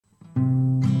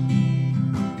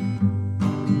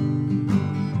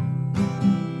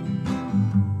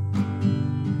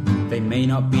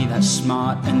not be that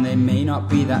smart and they may not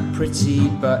be that pretty,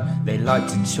 but they like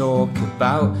to talk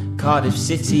about Cardiff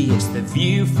City. It's the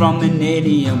view from the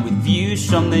Ninian, with views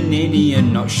from the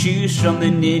Ninian, not shoes from the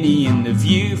Ninian, the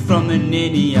view from the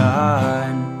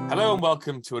Ninian. Hello and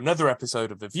welcome to another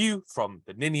episode of The View from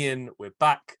the Ninian. We're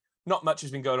back. Not much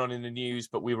has been going on in the news,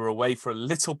 but we were away for a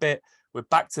little bit. We're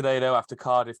back today, though, after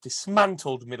Cardiff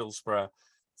dismantled Middlesbrough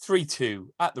 3-2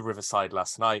 at the Riverside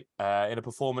last night in a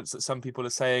performance that some people are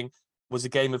saying was a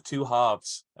game of two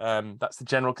halves. That's the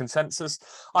general consensus.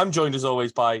 I'm joined, as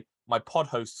always, by my pod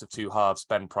hosts of two halves,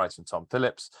 Ben Price and Tom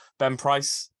Phillips. Ben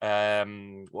Price,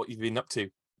 what you've been up to?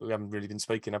 We haven't really been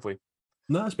speaking, have we?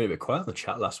 No, it's been a bit quiet in the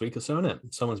chat last week or so, isn't it?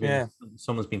 Someone's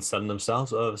been sunning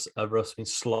themselves over us been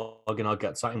slogging our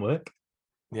guts out in work.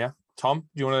 Yeah. Tom,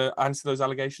 do you want to answer those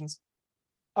allegations?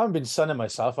 I haven't been sunning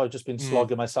myself. I've just been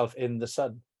slogging myself in the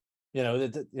sun.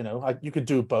 You could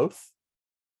do both.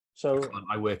 So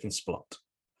I work in Splot.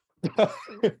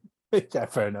 Yeah,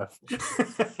 fair enough.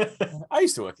 I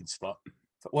used to work in Splot.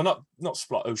 Well, not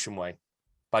Splot, Ocean Way,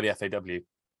 by the FAW.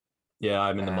 Yeah,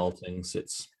 I'm in the Maltings.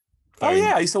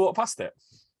 I used to walk past it.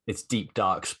 It's deep,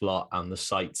 dark Splot, and the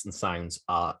sights and sounds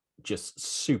are just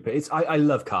super. I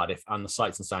love Cardiff, and the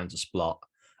sights and sounds of Splot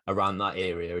around that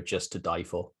area are just to die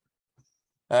for.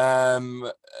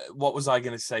 What was I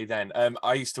going to say then?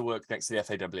 I used to work next to the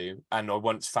FAW, and I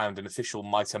once found an official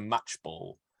mitre match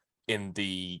ball in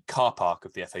the car park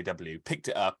of the FAW, picked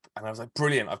it up, and I was like,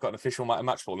 brilliant, I've got an official mitre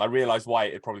match ball. And I realised why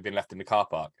it had probably been left in the car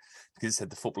park, because it said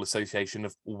the Football Association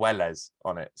of Wales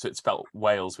on it. So it spelled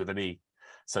Wales with an E.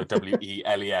 So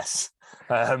WELES.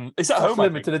 It's at home.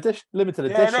 Limited edition.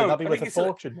 That'd be worth a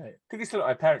fortune, mate. I think it's still at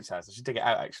my parents' house. I should dig it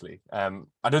out, actually. I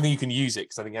don't think you can use it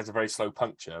because I think it has a very slow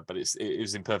puncture, but it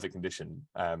was in perfect condition.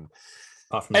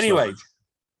 Apart from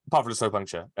the slow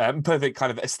puncture, perfect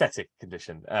kind of aesthetic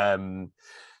condition.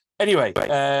 Anyway,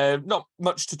 not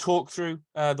much to talk through.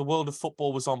 The world of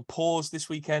football was on pause this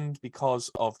weekend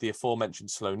because of the aforementioned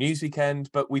slow news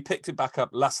weekend, but we picked it back up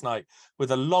last night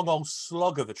with a long old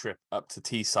slog of a trip up to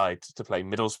Teesside to play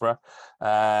Middlesbrough.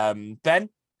 Ben,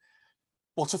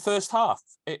 what a first half.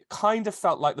 It kind of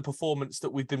felt like the performance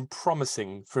that we've been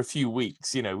promising for a few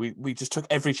weeks. You know, we just took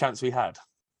every chance we had.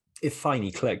 It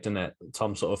finally clicked, didn't it?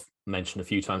 Tom sort of mentioned a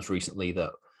few times recently that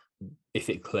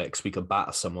if it clicks, we could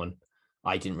batter someone.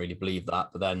 I didn't really believe that,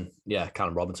 but then,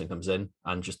 Callum Robinson comes in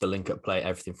and just the link-up play,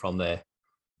 everything from there.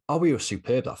 Oh, we were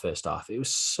superb that first half. It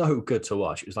was so good to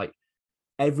watch. It was like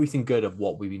everything good of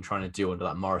what we've been trying to do under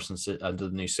that under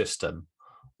the new system,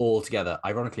 all together,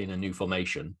 ironically in a new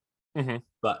formation. Mm-hmm.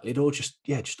 But it all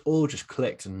just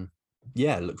clicked and,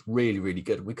 it looked really, really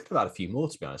good. We could have had a few more,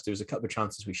 to be honest. There was a couple of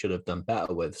chances we should have done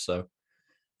better with. So,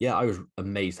 I was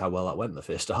amazed how well that went in the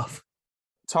first half.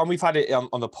 Tom, we've had it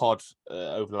on the pod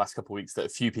over the last couple of weeks that a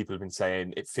few people have been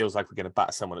saying it feels like we're going to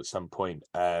batter someone at some point.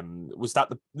 Was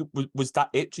that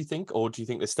it, do you think? Or do you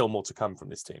think there's still more to come from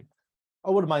this team? I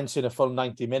wouldn't mind seeing a full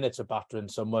 90 minutes of battering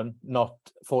someone, not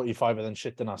 45 and then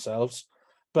shitting ourselves.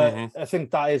 But I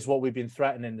think that is what we've been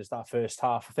threatening is that first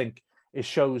half. I think it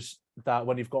shows that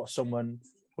when you've got someone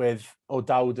with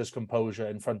O'Dowda's composure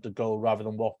in front of goal rather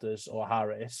than Waters or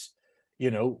Harris,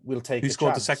 we'll take a chance. Who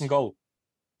scored the second goal?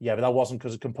 Yeah, but that wasn't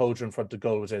because of composure in front of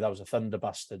goal, was it? That was a thunder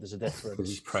bastard. There's a difference.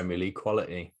 He's Premier League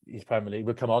quality. He's Premier League.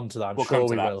 We'll come on to that. I'm sure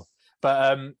we will.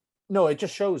 But no, it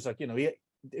just shows it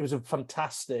was a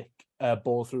fantastic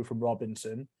ball through from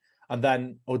Robinson. And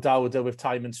then O'Dowda with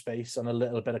time and space and a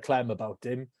little bit of clem about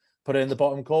him, put it in the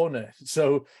bottom corner.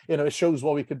 So, it shows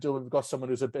what we can do when we've got someone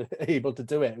who's a bit able to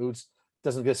do it, who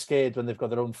doesn't get scared when they've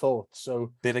got their own thoughts.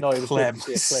 So Clem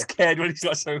scared when he's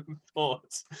got his own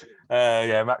thoughts.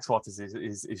 Max Waters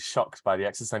is shocked by the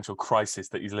existential crisis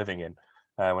that he's living in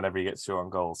whenever he gets through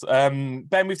on goals.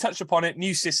 Ben, we've touched upon it.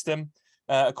 New system.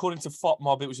 According to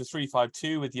FOTMob, it was a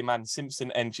 3-5-2 with your man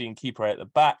Simpson, NG, and Keeper at the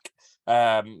back.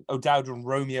 O'Dowda and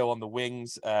Romeo on the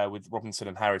wings with Robinson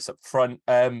and Harris up front.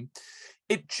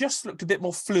 It just looked a bit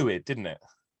more fluid, didn't it?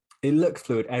 It looked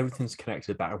fluid. Everything's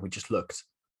connected back, and we just looked,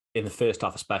 in the first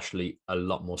half especially, a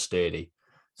lot more sturdy.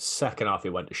 Second half, it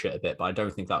went to shit a bit, but I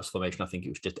don't think that was formation. I think it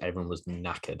was just everyone was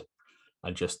knackered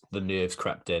and just the nerves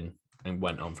crept in and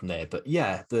went on from there. But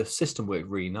the system worked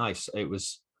really nice.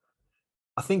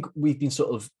 I think we've been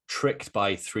sort of tricked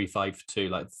by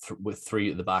 3-5-2, with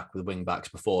three at the back with wing backs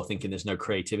before, thinking there's no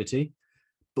creativity.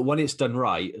 But when it's done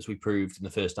right, as we proved in the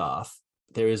first half,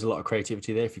 there is a lot of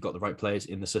creativity there if you've got the right players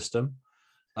in the system.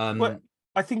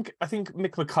 I think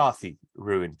Mick McCarthy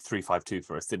ruined 3-5-2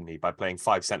 for us, didn't he? By playing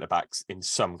five centre backs in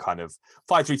some kind of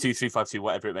 5-3-2, 3-5-2,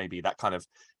 whatever it may be. That kind of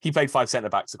he played five centre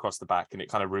backs across the back, and it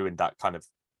kind of ruined that kind of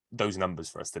those numbers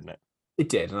for us, didn't it? It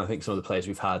did, and I think some of the players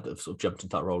we've had that have sort of jumped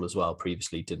into that role as well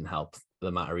previously didn't help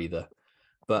the matter either.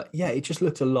 But yeah, it just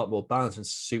looked a lot more balanced and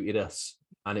suited us,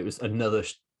 and it was another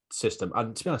system.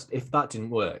 And to be honest, if that didn't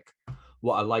work,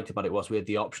 what I liked about it was we had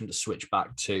the option to switch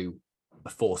back to a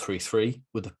 4-3-3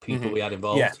 with the people we had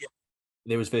involved. Yeah.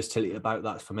 There was versatility about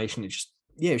that formation. It's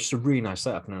just a really nice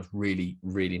setup, and I was really,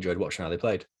 really enjoyed watching how they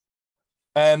played.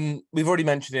 We've already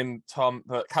mentioned him, Tom,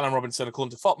 but Callum Robinson,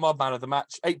 according to FOTMob, man of the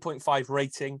match, 8.5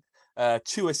 rating,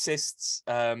 2 assists.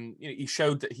 He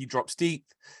showed that he drops deep.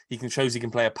 Shows he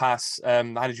can play a pass.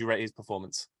 How did you rate his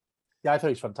performance? Yeah, I thought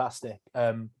he was fantastic,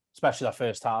 especially that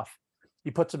first half. He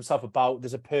puts himself about.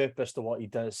 There's a purpose to what he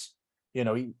does. You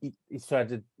know, he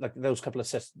threaded like those couple of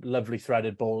assists, lovely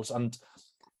threaded balls, and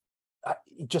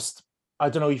I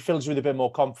don't know, he fills you with a bit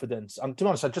more confidence. And to be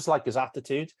honest, I just like his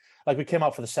attitude. Like, we came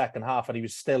out for the second half and he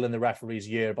was still in the referee's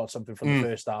ear about something from the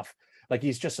first half. Like,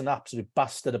 he's just an absolute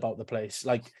bastard about the place.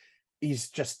 Like,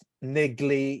 he's just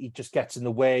niggly. He just gets in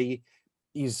the way.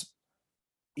 He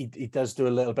does do a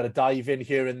little bit of diving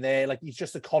here and there. Like, he's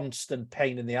just a constant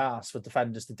pain in the ass for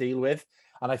defenders to deal with.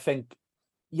 And I think,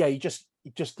 yeah, he just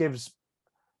gives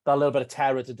that little bit of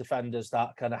terror to defenders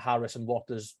that kind of Harris and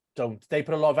Waters don't. They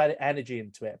put a lot of energy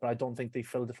into it, but I don't think they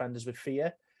fill defenders with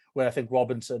fear. Where I think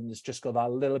Robinson has just got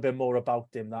that little bit more about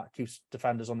him that keeps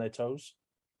defenders on their toes.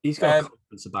 He's got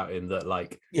confidence about him that,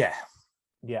 like, yeah,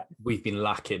 we've been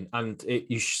lacking, and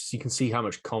you can see how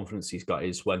much confidence he's got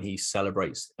is when he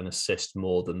celebrates an assist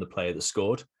more than the player that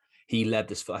scored. He led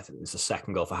this. I think it's the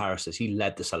second goal for Harris. He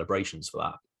led the celebrations for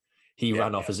that. He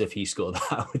ran off as if he scored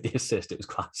that with the assist. It was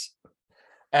class.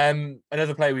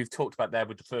 Another player we've talked about there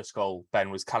with the first goal, Ben,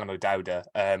 was Callum O'Dowda.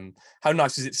 How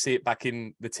nice is it to see it back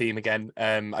in the team again?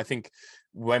 I think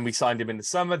when we signed him in the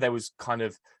summer, there was kind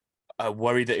of a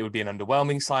worry that it would be an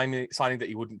underwhelming signing, that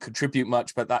he wouldn't contribute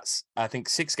much. But that's, I think,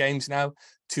 6 games now,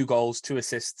 2 goals, 2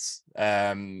 assists.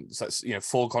 So it's,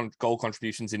 4 goal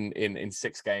contributions in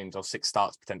 6 games, or 6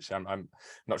 starts potentially. I'm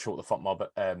not sure what the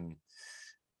FOTMob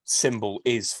symbol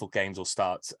is for games or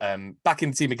starts. Back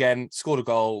in the team again, scored a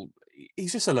goal.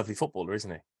 He's just a lovely footballer, isn't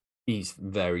he? He's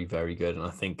very, very good. And I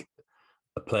think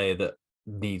a player that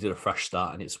needed a fresh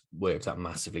start, and it's worked out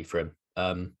massively for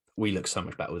him. We look so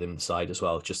much better with him inside as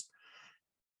well. Just,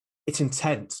 it's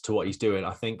intent to what he's doing.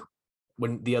 I think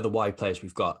when the other wide players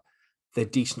we've got, they're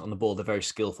decent on the ball, they're very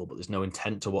skillful, but there's no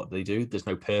intent to what they do. There's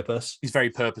no purpose. He's very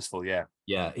purposeful, yeah.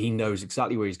 Yeah, he knows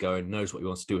exactly where he's going, knows what he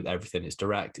wants to do with everything. It's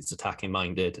direct, it's attacking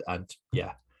minded, and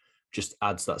yeah, just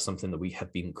adds that something that we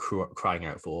have been crying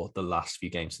out for the last few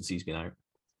games since he's been out. And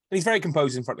he's very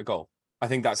composed in front of goal. I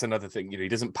think that's another thing. He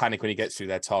doesn't panic when he gets through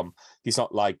there, Tom. He's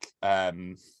not like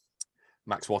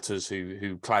Max Waters,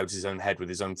 who clouds his own head with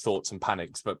his own thoughts and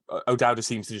panics. But O'Dowda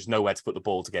seems to just know where to put the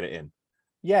ball to get it in.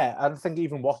 Yeah, I think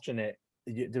even watching it,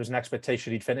 there was an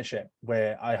expectation he'd finish it,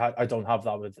 where I don't have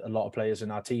that with a lot of players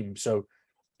in our team. So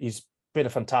he's been a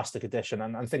fantastic addition,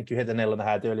 and I think you hit the nail on the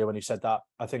head earlier when you said that.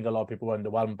 I think a lot of people were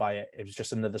underwhelmed by it. It was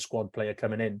just another squad player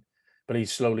coming in, but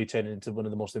he's slowly turning into one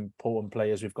of the most important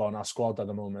players we've got in our squad at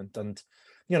the moment. And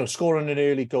scoring an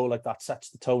early goal like that sets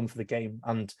the tone for the game,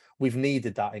 and we've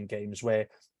needed that in games where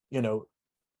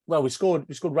we scored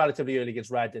relatively early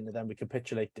against Reading, and then we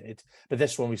capitulated. But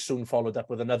this one we soon followed up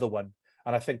with another one,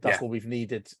 and I think that's what we've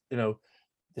needed. There's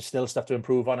still stuff to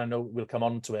improve on. I know we'll come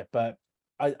on to it, but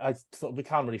I thought we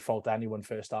can't really fault anyone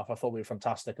first half. I thought we were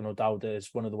fantastic, and O'Dowda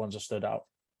is one of the ones that stood out.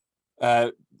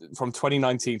 From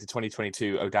 2019 to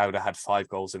 2022, O'Dowda had 5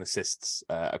 goals and assists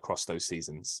across those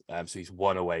seasons. So he's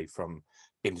 1 away from,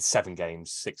 in 7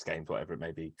 games, 6 games, whatever it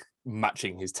may be,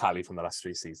 matching his tally from the last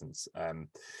 3 seasons.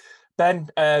 Ben,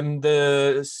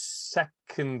 the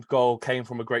second goal came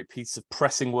from a great piece of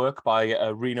pressing work by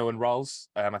Reno and Rolls.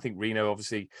 I think Reno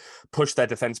obviously pushed their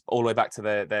defence all the way back to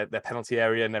their penalty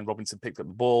area, and then Robinson picked up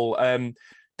the ball.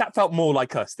 That felt more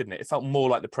like us, didn't it? It felt more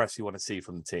like the press you want to see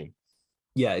from the team.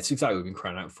 Yeah, it's exactly what we've been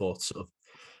crying out for. Sort of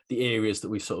the areas that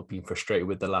we've sort of been frustrated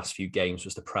with the last few games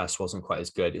was the press wasn't quite as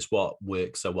good. It's what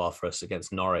worked so well for us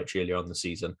against Norwich earlier on the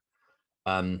season.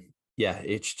 It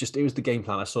was the game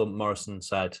plan. I saw Morrison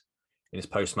said in his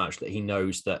post-match that he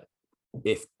knows that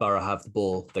if Borough have the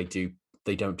ball, they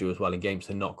don't do as well in games.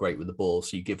 They're not great with the ball.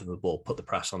 So you give them the ball, put the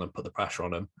press on them, put the pressure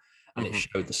on them. And it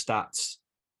showed the stats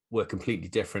were completely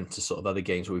different to sort of other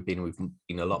games where we've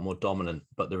been a lot more dominant,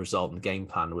 but the result and game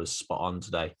plan was spot on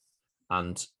today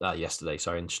and yesterday.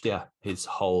 Sorry. And just, his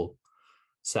whole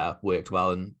setup worked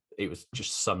well, and it was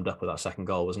just summed up with that second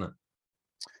goal, wasn't it?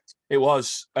 It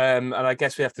was. And I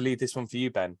guess we have to leave this one for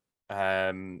you, Ben.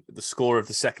 The score of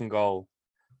the second goal,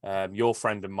 your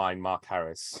friend and mine, Mark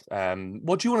Harris.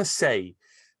 What do you want to say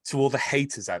to all the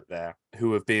haters out there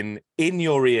who have been in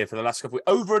your ear for the last couple of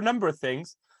weeks over a number of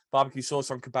things, barbecue sauce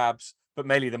on kebabs, but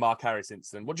mainly the Mark Harris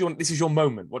incident. What do you want? This is your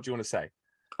moment. What do you want to say?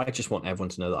 I just want everyone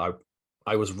to know that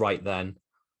I was right then.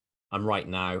 I'm right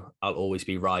now. I'll always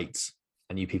be right.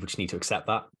 And you people just need to accept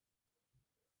that.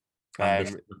 And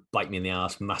this bite me in the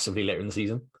ass massively later in the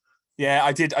season. Yeah,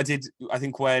 I did. I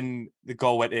think when the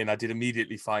goal went in, I did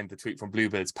immediately find the tweet from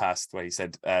Bluebirds Past where he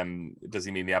said, does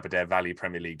he mean the Aberdare Valley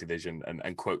Premier League division?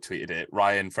 And quote tweeted it.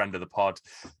 Ryan, friend of the pod,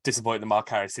 disappointed that Mark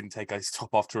Harris didn't take his top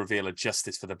off to reveal a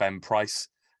Justice for the Ben Price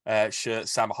shirt.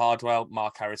 Sam Hardwell,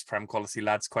 Mark Harris, Prem quality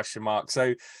lads, ?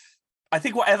 So I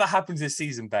think whatever happens this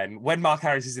season, Ben, when Mark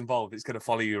Harris is involved, it's going to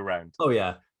follow you around. Oh,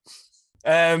 yeah.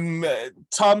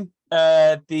 Tom,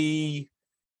 the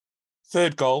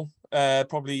third goal,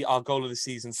 probably our goal of the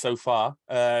season so far.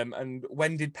 And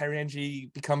when did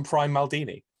Periengi become prime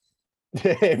Maldini?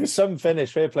 It was some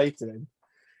finish. Fair play to him.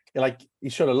 Like, he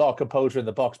showed a lot of composure in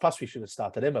the box. Plus, we should have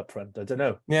started him up front. I don't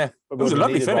know. Yeah, it was a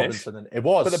lovely finish. It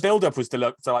was. But the build-up was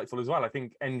delightful as well. I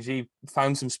think NG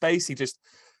found some space. He just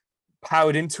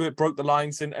powered into it, broke the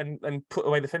lines, and put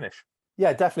away the finish.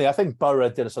 Yeah, definitely. I think Borough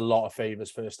did us a lot of favours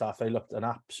first half. They looked an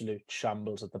absolute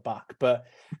shambles at the back. But,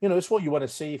 it's what you want to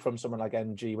see from someone like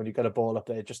NG when you get a ball up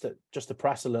there, just to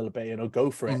press a little bit,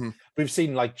 go for it. Mm-hmm. We've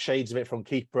seen like shades of it from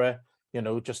keeper,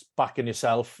 just backing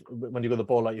yourself when you got the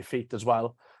ball at your feet as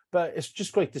well. But it's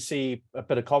just great to see a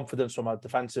bit of confidence from our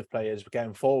defensive players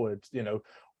getting forward.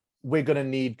 We're going to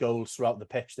need goals throughout the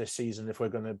pitch this season if we're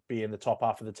going to be in the top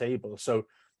half of the table. So,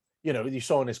 you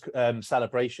saw in his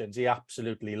celebrations, he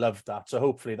absolutely loved that. So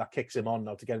hopefully that kicks him on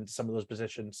now to get into some of those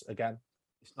positions again.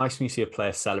 It's nice when you see a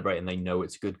player celebrate and they know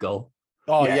it's a good goal.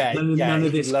 Oh, yeah. None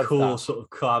of this cool sort of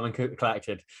calm and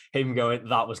collected. Him going,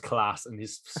 that was class, and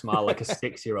his smile like a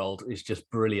 6-year-old is just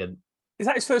brilliant. Is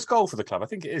that his first goal for the club? I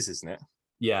think it is, isn't it?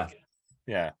 Yeah.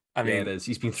 Yeah. I mean, it is.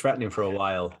 He's been threatening for a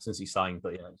while since he signed,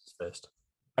 but yeah, it's first.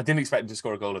 I didn't expect him to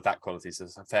score a goal of that quality, so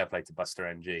fair play to Buster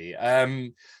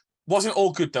NG. Wasn't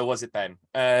all good though, was it, Ben?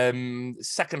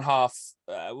 Second half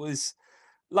was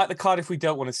like the Cardiff we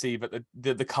don't want to see, but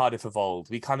the Cardiff of old.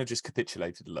 We kind of just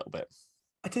capitulated a little bit.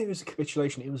 I think it was a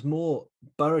capitulation. It was more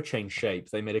Borough changed shape.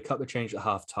 They made a couple of changes at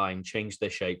half time, changed their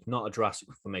shape, not a drastic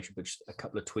formation, but just a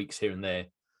couple of tweaks here and there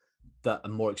that a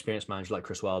more experienced manager like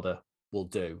Chris Wilder will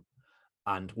do.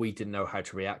 And we didn't know how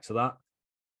to react to that.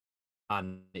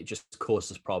 And it just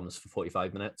caused us problems for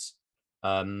 45 minutes.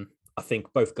 I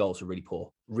think both goals were really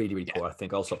poor, really, really poor. I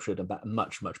think Allsop should have done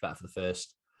much, much better for the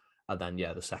first. And then,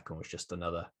 the second was just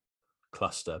another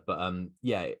cluster. But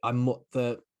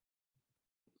the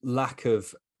lack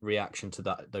of reaction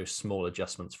to those small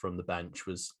adjustments from the bench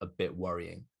was a bit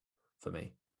worrying for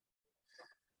me.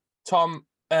 Tom,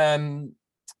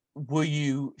 were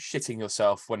you shitting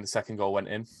yourself when the second goal went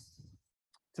in?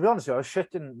 To be honest with you, I was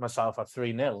shitting myself at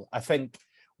 3-0. I think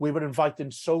we were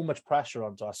inviting so much pressure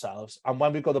onto ourselves. And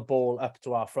when we got the ball up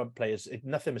to our front players,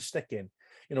 nothing was sticking.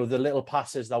 The little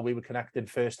passes that we were connecting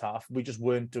first half, we just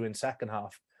weren't doing second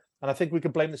half. And I think we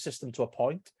could blame the system to a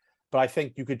point, but I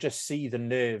think you could just see the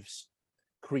nerves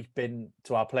creep in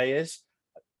to our players.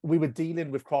 We were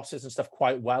dealing with crosses and stuff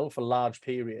quite well for large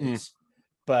periods.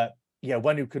 But yeah,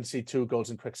 when you can see 2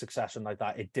 goals in quick succession like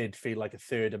that, it did feel like a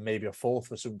third and maybe a fourth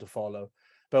was soon to follow.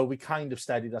 But we kind of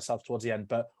steadied ourselves towards the end.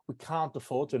 But we can't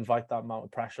afford to invite that amount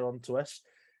of pressure onto us.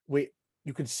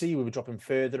 You could see we were dropping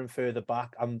further and further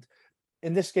back. And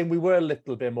in this game, we were a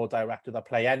little bit more direct with our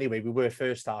play anyway. We were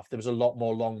first half. There was a lot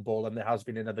more long ball than there has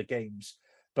been in other games.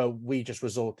 But we just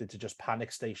resorted to just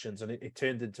panic stations. And it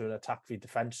turned into an attack v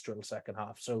defence drill second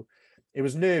half. So it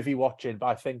was nervy watching. But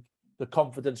I think the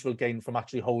confidence we'll gain from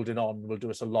actually holding on will do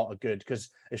us a lot of good because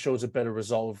it shows a bit of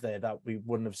resolve there that we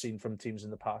wouldn't have seen from teams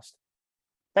in the past.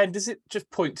 Ben, does it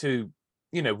just point to,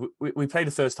 we played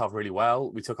the first half really well.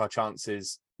 We took our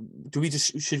chances. Should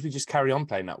we just carry on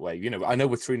playing that way? I know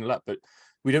we're 3-0 up, but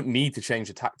we don't need to change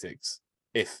the tactics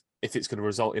if it's going to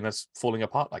result in us falling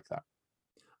apart like that.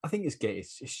 I think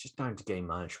it's just down to game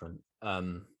management.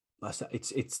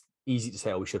 It's easy to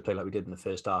say, we should play like we did in the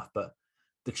first half, but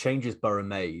the changes Borough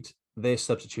made, their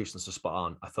substitutions are spot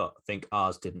on. I think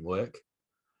ours didn't work.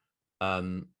 I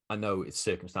know it's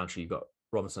circumstantial. You've got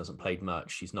Robinson hasn't played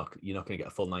much. You're not going to get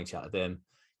a full 90 out of him.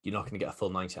 You're not going to get a full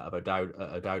 90 out of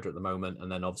O'Dowd at the moment.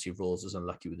 And then obviously Rawls is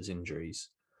unlucky with his injuries.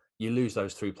 You lose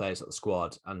those 3 players at the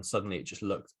squad, and suddenly it just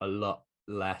looked a lot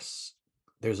less.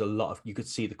 There's a lot of, you could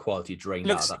see the quality drained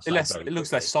out of that side. It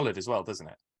looks less solid as well, doesn't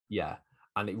it? Yeah.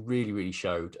 And it really, really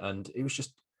showed. And it was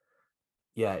just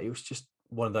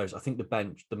one of those. I think the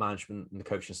bench, the management and the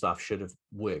coaching staff should have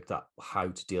worked out how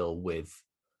to deal with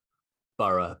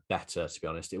Borough better, to be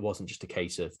honest. It wasn't just a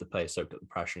case of the players soaked up the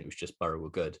pressure, it was just Borough were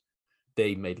good.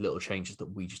 They made little changes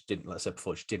that we just didn't, like I said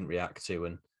before, just didn't react to.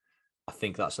 And I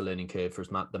think that's a learning curve for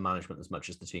the management as much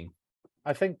as the team.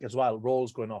 I think as well,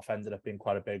 Rolls going off ended up being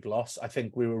quite a big loss. I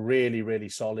think we were really, really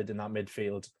solid in that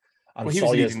midfield. And he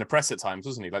was leading the press at times,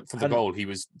 wasn't he? Like for the goal, he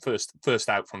was first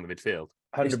out from the midfield.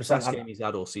 100%. It's the best game he's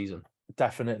had all season.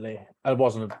 Definitely. It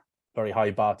wasn't a very high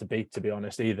bar to beat, to be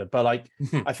honest, either. But like,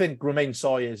 I think Romain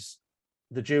Sawyer's,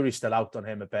 the jury's still out on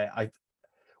him a bit.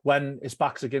 When his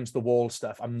back's against the wall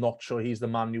stuff, I'm not sure he's the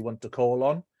man you want to call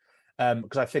on.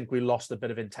 Because I think we lost a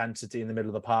bit of intensity in the middle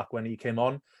of the park when he came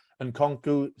on. And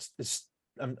Konku is,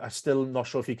 I'm still not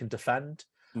sure if he can defend.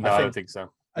 No, I don't think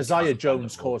so. Isaiah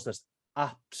Jones caused us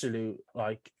absolute,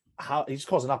 he's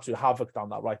caused an absolute havoc down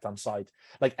that right-hand side.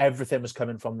 Like everything was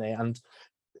coming from there. And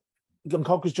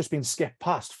Nkunku's just been skipped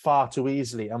past far too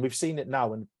easily. And we've seen it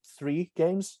now in 3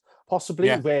 games, possibly,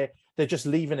 where they're just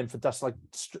leaving him for dust, like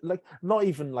not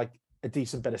even like a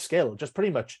decent bit of skill, just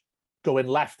pretty much going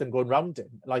left and going round him.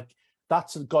 Like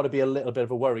that's got to be a little bit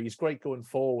of a worry. He's great going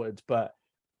forward, but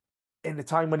in the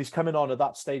time when he's coming on at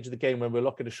that stage of the game when we're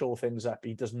looking to shore things up,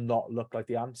 he does not look like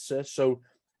the answer. So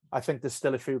I think there's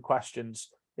still a few questions.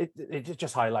 It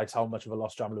just highlights how much of a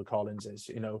loss John-Luke Collins is.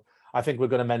 You know, I think we're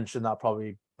going to mention that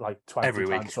probably like 20 every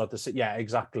times week. throughout the yeah,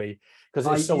 exactly.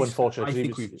 Because it's so unfortunate. I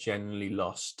think we've generally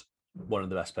lost one of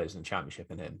the best players in the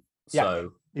championship in him. Yeah,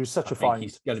 so he was such a find.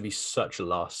 He's going to be such a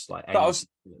loss. Like was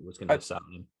going to miss out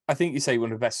on him. I think you say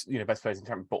one of the best, best players in the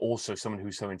championship, but also someone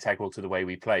who's so integral to the way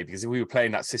we play. Because if we were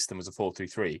playing that system as a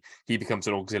 4-2-3, he becomes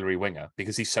an auxiliary winger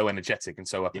because he's so energetic and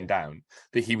so up and down.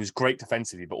 But he was great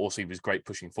defensively, but also he was great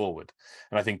pushing forward.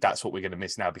 And I think that's what we're going to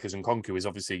miss now because Nkunku is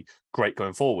obviously great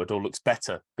going forward or looks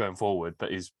better going forward,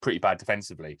 but is pretty bad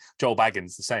defensively. Joel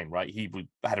Baggins the same, right? He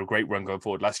had a great run going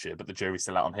forward last year, but the jury's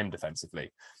still out on him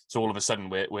defensively. So all of a sudden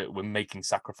we're making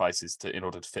sacrifices in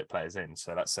order to fit players in.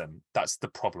 So that's the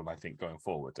problem I think going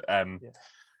forward.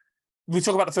 We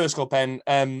talk about the first goal, Ben.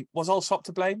 Was Allsop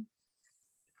to blame?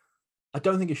 I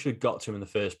don't think it should have got to him in the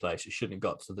first place. It shouldn't have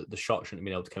got to the shot shouldn't have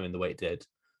been able to come in the way it did.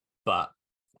 But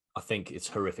I think it's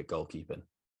horrific goalkeeping.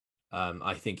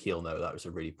 I think he'll know that was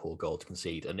a really poor goal to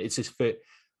concede, and it's his first.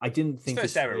 I didn't think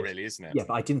his first error, really, isn't it? Yeah,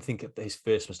 but I didn't think his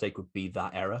first mistake would be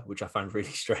that error, which I found really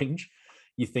strange.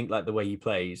 You think like the way he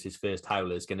plays, his first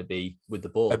howler is going to be with the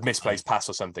ball, a misplaced pass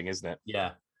or something, isn't it?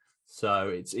 Yeah. So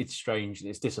it's strange and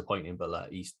it's disappointing, but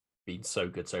he's been so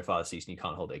good so far this season. You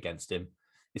can't hold it against him.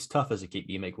 It's tough as a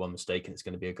keeper. You make one mistake and it's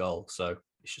going to be a goal. So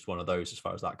it's just one of those as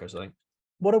far as that goes, I think.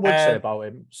 What I would say about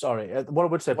him, what I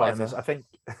would say about him is I think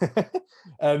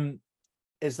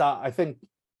I think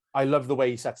I love the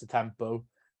way he sets the tempo.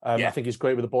 I think he's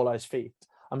great with the ball at his feet.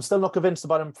 I'm still not convinced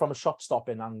about him from a shot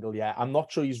stopping angle yet. I'm not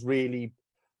sure he's really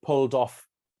pulled off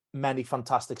many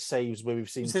fantastic saves where we've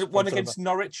seen. Is it one against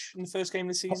Norwich in the first game of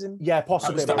the season? Yeah,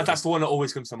 possibly. That's the one that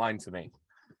always comes to mind for me.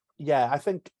 Yeah, I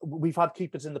think we've had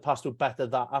keepers in the past who better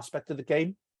that aspect of the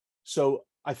game. So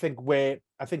I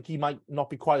think he might not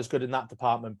be quite as good in that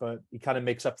department, but he kind of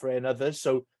makes up for it in others.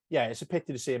 So yeah, it's a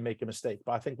pity to see him make a mistake,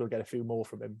 but I think we'll get a few more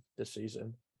from him this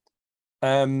season.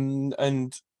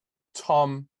 And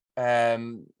Tom,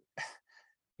 when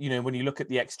you look at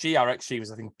the XG, our XG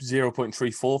was, I think,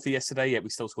 0.34 for yesterday, yet we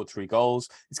still scored 3 goals.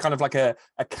 It's kind of like a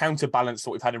counterbalance to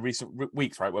what we've had in recent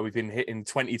weeks, right, where we've been hitting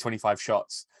 20, 25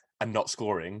 shots and not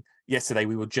scoring. Yesterday,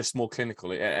 we were just more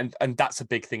clinical, and that's a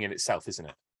big thing in itself, isn't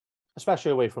it?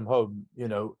 Especially away from home,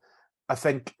 I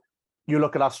think you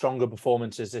look at our stronger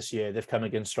performances this year, they've come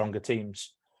against stronger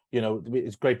teams.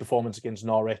 It's great performance against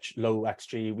Norwich, low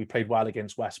XG. We played well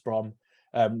against West Brom.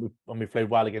 And we played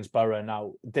well against Borough.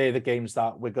 Now, they're the games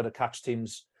that we're going to catch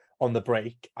teams on the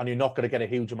break, and you're not going to get a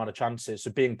huge amount of chances.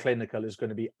 So being clinical is going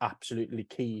to be absolutely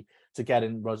key to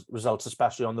getting results,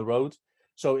 especially on the road.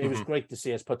 So it was great to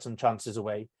see us put some chances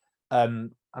away,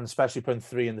 and especially putting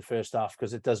 3 in the first half,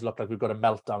 because it does look like we've got a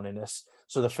meltdown in us.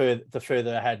 So the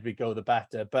further ahead we go, the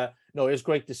better. But no, it was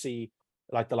great to see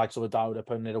like the likes of O'Dowd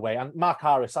putting it away. And Mark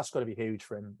Harris, that's got to be huge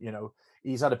for him.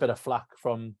 He's had a bit of flack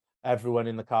from everyone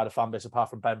in the Cardiff fan base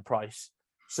apart from Ben Price.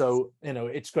 So,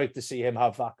 it's great to see him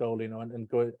have that goal, and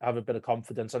go have a bit of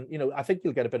confidence. And, I think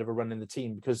he'll get a bit of a run in the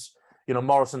team because,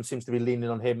 Morrison seems to be leaning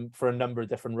on him for a number of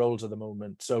different roles at the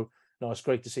moment. So, no, it's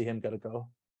great to see him get a go.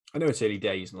 I know it's early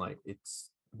days and it's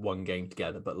one game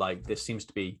together, but there seems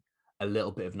to be a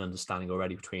little bit of an understanding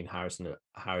already between Harris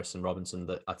and Robinson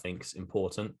that I think is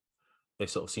important. They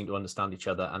sort of seem to understand each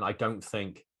other. And I don't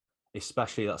think,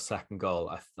 especially that second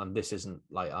goal, and this isn't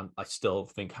I still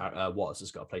think Waters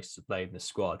has got a place to play in this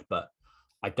squad, but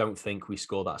I don't think we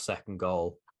score that second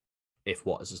goal if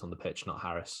Waters is on the pitch, not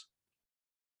Harris.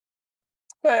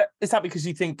 Is that because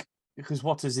you think because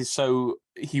Waters is so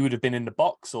he would have been in the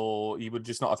box, or he would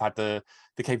just not have had the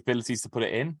capabilities to put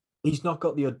it in? He's not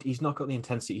got the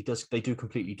intensity. They do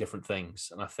completely different things,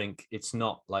 and I think it's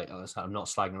not like I'm not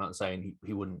slagging him out and saying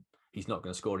he wouldn't. He's not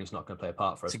going to score and he's not going to play a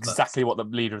part for us. It's exactly what the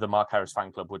leader of the Mark Harris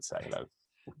fan club would say, though.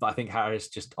 But I think Harris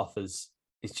just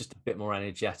it's just a bit more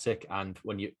energetic, and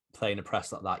when you play in a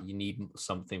press like that, you need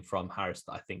something from Harris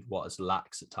that I think Waters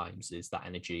lacks at times is that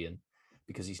energy, and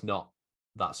because he's not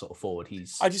that sort of forward,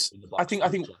 I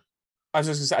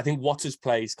think Waters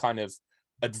plays kind of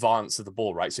advance of the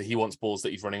ball, right? So he wants balls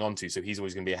that he's running onto, so he's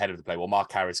always going to be ahead of the play. Well,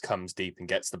 Mark Harris comes deep and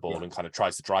gets the ball and kind of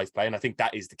tries to drive play, and I think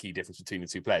that is the key difference between the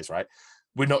two players, right?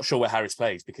 We're not sure where Harris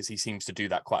plays because he seems to do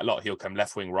that quite a lot. He'll come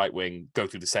left wing, right wing, go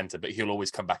through the centre, but he'll always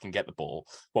come back and get the ball.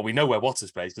 Well, we know where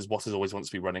Waters plays because Waters always wants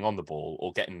to be running on the ball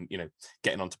or getting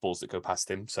onto balls that go past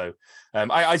him. So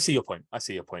I see your point.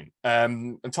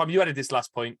 And Tom, you added this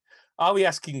last point. Are we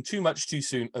asking too much too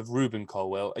soon of Ruben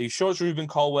Colwill? Are you sure it's Ruben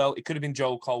Colwill? It could have been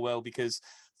Joel Colwill because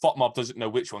FOTMob doesn't know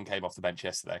which one came off the bench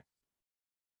yesterday.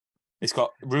 It's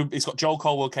got Joel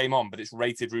Colwill came on, but it's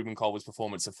rated Ruben Colwill's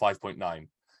performance of 5.9.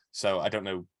 So I don't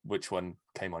know which one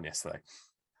came on yesterday.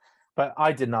 But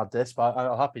I didn't add this, but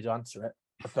I'm happy to answer it.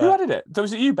 Who added it?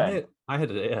 Was it you, Ben? I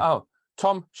added it, yeah. Oh,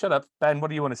 Tom, shut up. Ben, what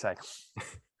do you want to say?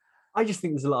 I just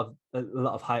think there's a lot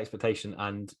of high expectation,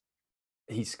 and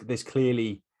there's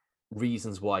clearly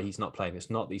reasons why he's not playing. It's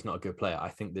not that he's not a good player. I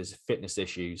think there's fitness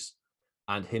issues,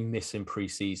 and him missing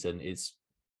pre-season is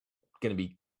going to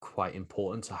be quite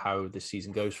important to how this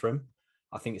season goes for him.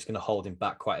 I think it's going to hold him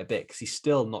back quite a bit because he's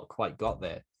still not quite got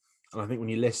there. And I think when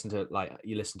you listen to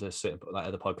certain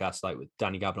other podcasts, like with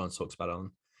Danny Gabbard talks about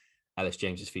on Ellis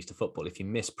James's Feast of Football, if you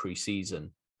miss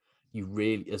pre-season, you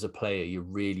really, as a player, you're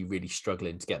really, really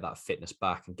struggling to get that fitness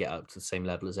back and get up to the same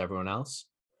level as everyone else.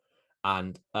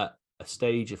 And at a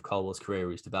stage of Colwill's career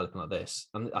where he's developing like this,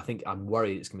 and I think I'm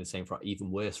worried it's going to be the same for even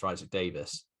worse for Isaac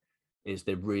Davis, is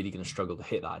they're really going to struggle to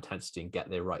hit that intensity and get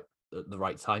there right at the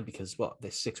right time because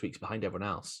they're 6 weeks behind everyone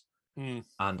else.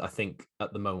 And I think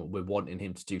at the moment we're wanting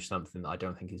him to do something that I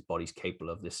don't think his body's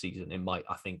capable of this season.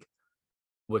 I think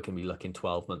we're going to be looking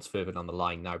 12 months further down the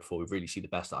line now before we really see the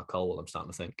best out of Colwill, I'm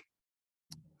starting to think.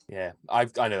 Yeah, I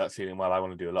know that feeling well. I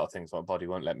want to do a lot of things my body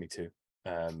won't let me to.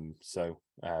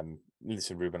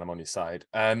 Listen, Ruben, I'm on your side.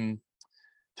 Tom,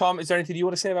 is there anything you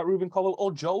want to say about Ruben Colwill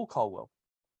or Joel Colwill?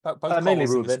 Both mainly Colwills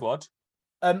Ruben. in the squad.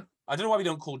 I don't know why we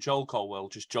don't call Joel Colwill,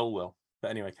 just Joel Will. But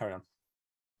anyway, carry on.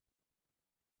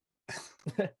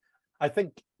 I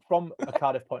think from a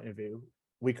Cardiff point of view,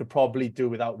 we could probably do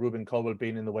without Ruben Colwill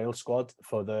being in the Wales squad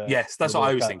for the... Yes, that's what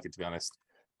I was thinking, to be honest.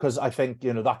 Because I think,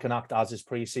 that can act as his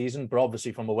pre-season. But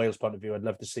obviously, from a Wales point of view, I'd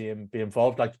love to see him be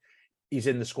involved. Like, he's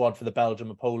in the squad for the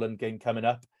Belgium and Poland game coming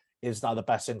up. Is that the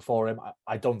best thing for him?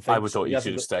 I don't think I would thought he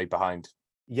should have stayed behind.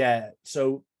 Yeah,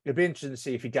 so it'd be interesting to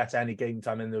see if he gets any game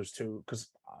time in those two, because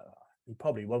he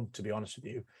probably won't, to be honest with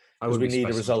you. Because we need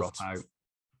a result.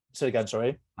 Say again,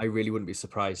 sorry. I really wouldn't be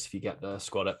surprised if you get the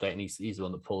squad update and he's the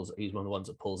one that pulls. He's one of the ones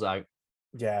that pulls out.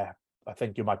 Yeah, I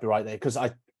think you might be right there because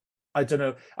I don't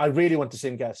know. I really want to see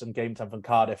him get some game time from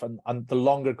Cardiff, and the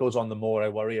longer it goes on, the more I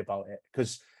worry about it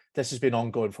because this has been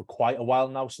ongoing for quite a while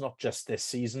now. It's not just this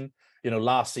season.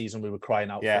 Last season we were crying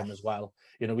out for him as well.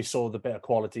 We saw the bit of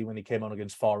quality when he came on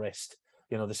against Forest.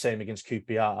 The same against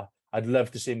QPR. I'd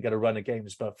love to see him get a run of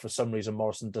games, but for some reason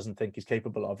Morrison doesn't think he's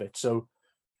capable of it. So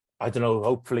I don't know.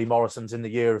 Hopefully Morrison's in the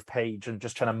year of Page and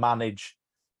just trying to manage,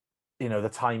 the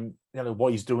time,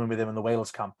 what he's doing with him in the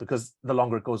Wales camp. Because the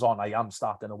longer it goes on, I am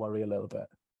starting to worry a little bit.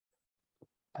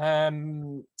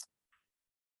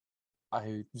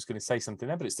 I was going to say something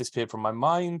there, but it's disappeared from my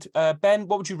mind. Ben,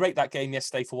 what would you rate that game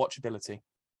yesterday for watchability?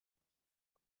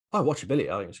 Oh, watchability.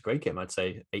 I think it was a great game. I'd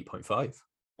say 8.5.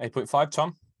 8.5,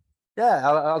 Tom? Yeah,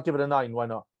 I'll give it a 9. Why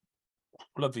not?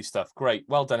 Lovely stuff. Great.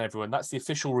 Well done, everyone. That's the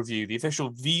official review, the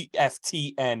official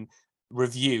VFTN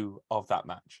review of that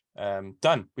match.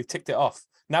 Done. We've ticked it off.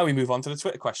 Now we move on to the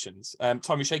Twitter questions.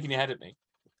 Tom, you're shaking your head at me.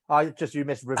 You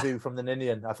missed review from the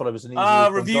Ninian. I thought it was an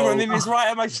easy review from the Ninian's right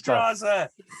at my Strasser.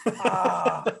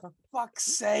 For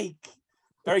fuck's sake.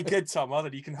 Very good, Tom. Well,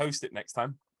 you can host it next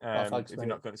time. Thanks, if you're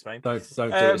not going to Spain. Don't do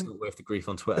it. It's not worth the grief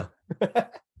on Twitter.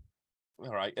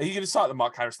 All right. Are you going to start the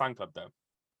Mark Harris fan club, though?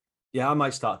 Yeah, I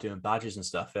might start doing badges and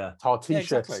stuff. Yeah, t-shirts. Yeah,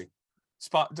 exactly.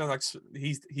 Spark.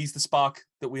 He's the spark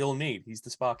that we all need. He's the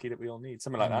Sparky that we all need.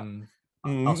 Something like that.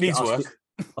 Needs work.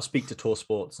 I'll speak to Tour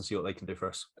Sports and see what they can do for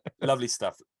us. Lovely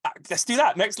stuff. Let's do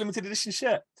that. Next limited edition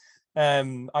shirt.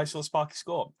 I saw Sparky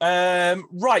score.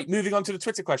 Right, moving on to the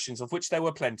Twitter questions, of which there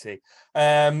were plenty.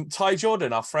 Ty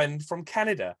Jordan, our friend from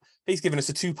Canada, he's given us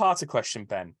a two-parter question,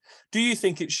 Ben. Do you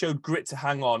think it showed grit to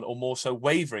hang on, or more so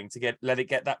wavering to let it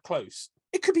get that close?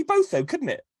 It could be both, though, couldn't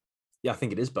it? Yeah, I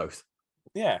think it is both.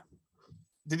 Yeah.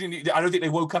 I don't think they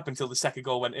woke up until the second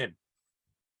goal went in.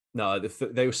 No,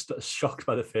 they were shocked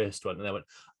by the first one, and they went,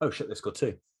 "Oh shit, they scored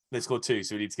two." They scored two,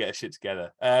 so we need to get our shit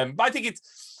together. But I think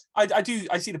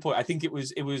I see the point. I think it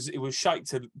was shite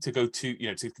to go to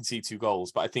concede two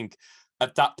goals, but I think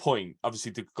at that point,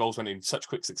 obviously the goals went in such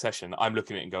quick succession. I'm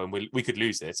looking at it and going, we could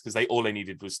lose this, because all they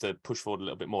needed was to push forward a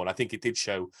little bit more. And I think it did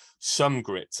show some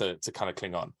grit to kind of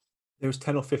cling on. There was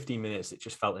 10 or 15 minutes. It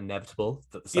just felt inevitable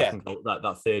that the second goal,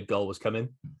 that third goal was coming.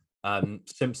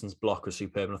 Simpson's block was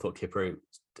superb, and I thought Kipper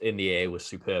in the air was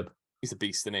superb. He's a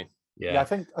beast, isn't he? Yeah, I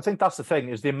think that's the thing,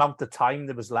 is the amount of time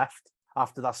that was left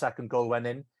after that second goal went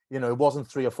in. It wasn't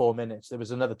 3 or 4 minutes. There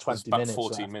was another 20 minutes.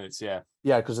 14 left. Minutes, yeah.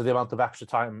 Yeah, because of the amount of extra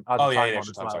time.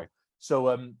 Extra time, sorry.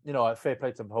 So, fair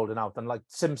play to him for holding out. And like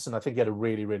Simpson, I think he had a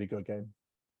really, really good game.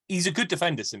 He's a good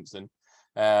defender, Simpson.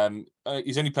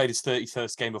 He's only played his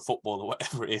 31st game of football or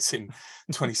whatever it is in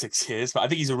 26 years, but I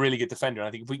think he's a really good defender. And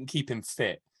I think if we can keep him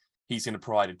fit, he's going to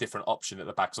provide a different option at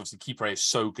the back. So obviously, Keeper is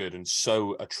so good and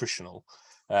so attritional,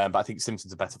 but I think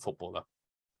Simpson's a better footballer.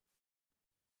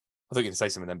 I thought you were going to say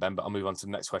something then, Ben, but I'll move on to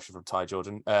the next question from Ty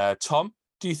Jordan. Tom,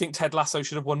 do you think Ted Lasso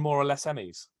should have won more or less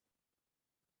Emmys?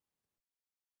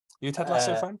 You a Ted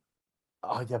Lasso fan?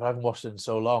 Oh yeah, but I haven't watched it in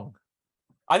so long.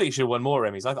 I think he should have won more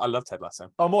Emmys. I love Ted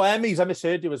Lasso. Oh, more Emmys. I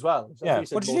misheard you as well. Yeah.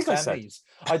 What did you think I said?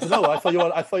 I don't know. I thought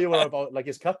you were about like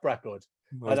his cup record.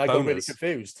 Well, and I got really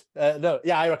confused. No,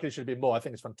 yeah, I reckon it should have been more. I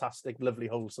think it's fantastic, lovely,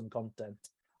 wholesome content.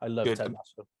 I love Ted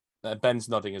Lasso. Ben's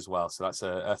nodding as well, so that's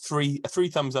a three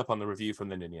thumbs up on the review from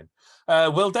the Ninian.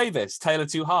 Will Davis, Taylor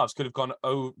two halves could have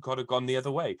gone the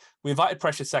other way. We invited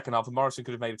pressure second half, and Morrison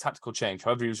could have made a tactical change.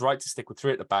 However, he was right to stick with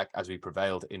three at the back as we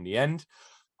prevailed in the end.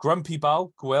 Grumpy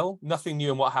Bal, Gwil, nothing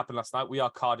new in what happened last night. We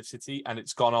are Cardiff City, and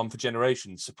it's gone on for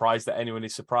generations. Surprised that anyone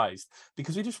is surprised,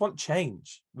 because we just want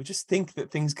change. We just think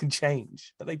that things can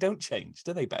change, but they don't change,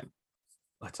 do they, Ben?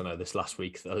 I don't know. This last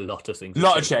week, a lot of things. A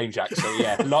lot of change, actually.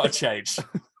 Yeah, a lot of change.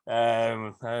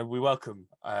 We welcome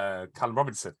Callum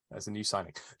Robinson as a new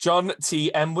signing. John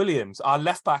T.M. Williams, our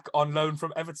left back on loan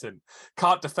from Everton.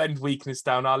 Can't defend weakness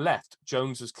down our left.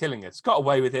 Jones was killing us. Got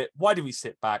away with it. Why did we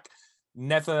sit back?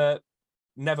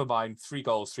 Never mind. 3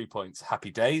 goals, 3 points.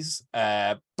 Happy days.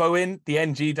 Bowen, the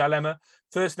NG dilemma.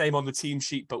 First name on the team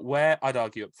sheet, but where? I'd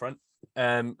argue up front.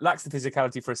 Lacks the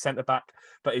physicality for a centre-back,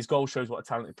 but his goal shows what a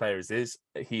talented player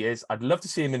he is. I'd love to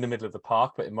see him in the middle of the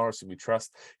park, but in Morrison we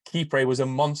trust. Keeper was a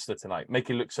monster tonight. Make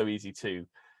it look so easy too.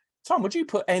 Tom, would you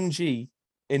put NG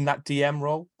in that DM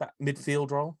role, that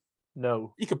midfield role?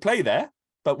 No. He could play there,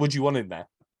 but would you want him there?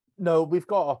 No, we've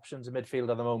got options in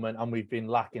midfield at the moment, and we've been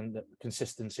lacking the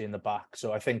consistency in the back.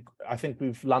 So I think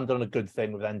we've landed on a good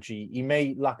thing with NG. He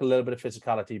may lack a little bit of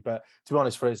physicality, but to be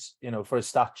honest, for his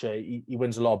stature, he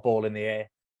wins a lot of ball in the air,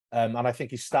 and I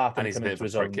think he's starting to come into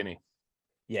his own.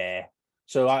 Yeah,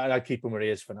 so I keep him where he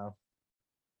is for now.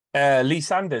 Lee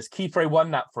Sanders, Kiefer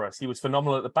won that for us. He was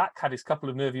phenomenal at the back, had his couple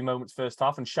of nervy moments first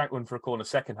half, and shanked one for a corner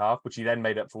second half, which he then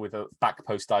made up for with a back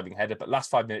post diving header. But last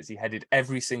 5 minutes, he headed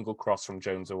every single cross from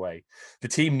Jones away. The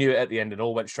team knew it at the end and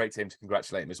all went straight to him to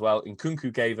congratulate him as well.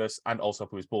 Nkunku gave us, and also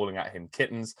who was balling at him,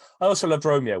 kittens. I also loved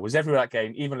Romeo, was everywhere that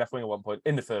game, even left wing at one point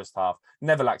in the first half.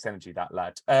 Never lacks energy, that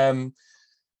lad. Ben,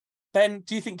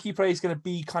 do you think Kiefer is going to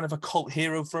be kind of a cult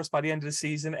hero for us by the end of the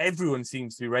season? Everyone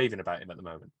seems to be raving about him at the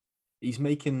moment. He's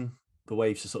making the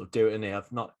waves to sort of do it,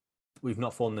 and we've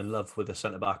not fallen in love with a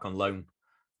centre back on loan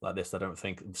like this. I don't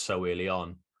think so early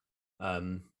on.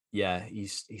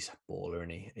 He's a baller,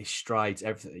 and he strides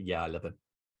everything. Yeah, I love him.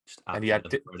 And he had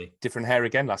different hair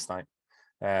again last night.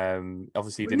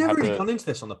 Obviously, he didn't have really gone into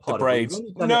this on the pod. The braids.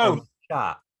 No,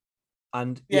 chat.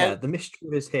 And the mystery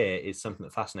of his hair is something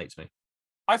that fascinates me.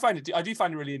 I do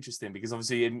find it really interesting, because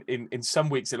obviously in some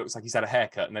weeks it looks like he's had a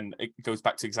haircut, and then it goes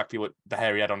back to exactly what the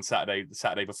hair he had on the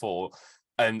Saturday before.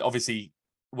 And obviously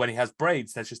when he has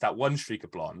braids, there's just that one streak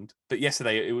of blonde. But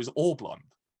yesterday it was all blonde.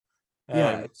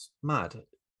 It's mad.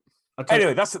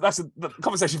 Anyway, that's the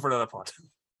conversation for another pod.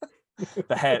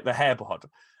 the hair pod.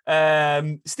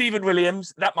 Stephen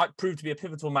Williams, that might prove to be a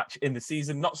pivotal match in the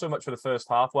season. Not so much for the first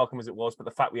half, welcome as it was, but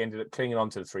the fact we ended up clinging on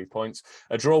to the 3 points.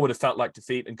 A draw would have felt like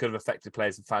defeat and could have affected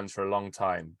players and fans for a long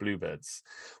time. Bluebirds.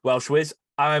 Welsh Wiz,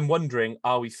 I'm wondering,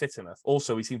 are we fit enough?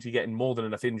 Also, we seem to be getting more than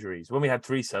enough injuries. When we had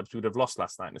 3 subs, we would have lost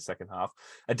last night in the second half.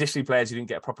 Additionally, players who didn't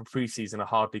get a proper preseason are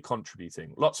hardly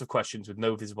contributing. Lots of questions with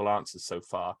no visible answers so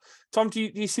far. Tom, do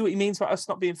you see what he means about us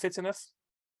not being fit enough?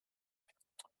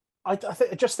 I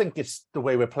just think it's the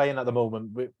way we're playing at the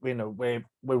moment. We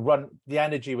run the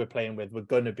energy we're playing with. We're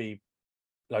going to be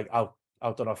like out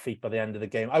on our feet by the end of the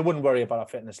game. I wouldn't worry about our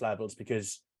fitness levels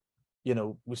because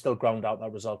we still ground out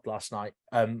that result last night.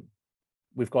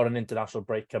 We've got an international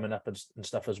break coming up and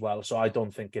stuff as well. So I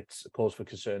don't think it's a cause for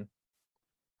concern.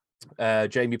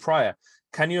 Jamie Pryor,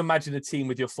 can you imagine a team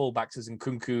with your fullbacks as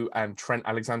Nkunku and Trent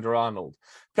Alexander-Arnold?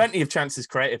 Plenty of chances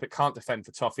created, but can't defend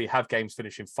for toffee. Have games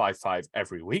finishing 5-5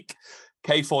 every week.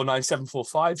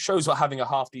 K49745 shows what having a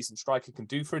half-decent striker can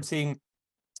do for a team.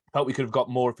 Felt we could have got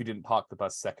more if we didn't park the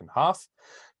bus second half.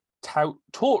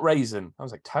 Tort Raisin. I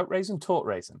was like, Tout Raisin? Tort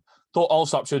Raisin. Thought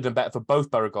Allsop should have done better for both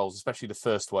Borough goals, especially the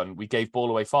first one. We gave ball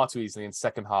away far too easily in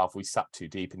second half. We sat too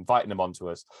deep, inviting them onto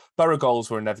us. Borough goals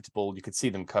were inevitable. You could see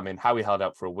them coming. How we held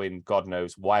out for a win, God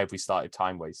knows. Why have we started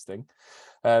time wasting?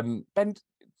 Ben, did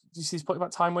you see his point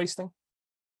about time wasting?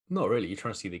 Not really. You're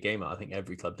trying to see the game out. I think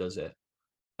every club does it.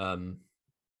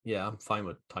 Yeah, I'm fine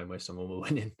with time wasting when we're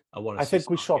winning. I think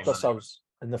we shot ourselves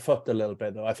in the foot a little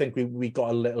bit, though. I think we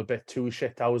got a little bit too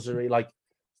shithousery. Like,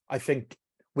 I think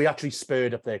we actually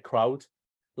spurred up their crowd.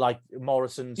 Like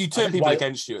Morrison's, you turned people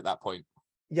against you at that point.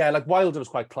 Yeah, like Wilder was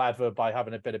quite clever by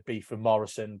having a bit of beef with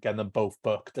Morrison, getting them both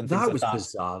booked, and that things was like that.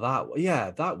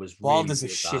 Bizarre. That was Wilder's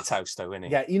really a shit house, though, isn't he?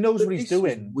 Yeah, he knows what he's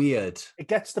doing. Weird. It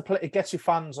gets it gets your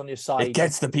fans on your side. It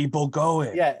gets the people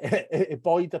going. Yeah, it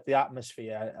buoyed up the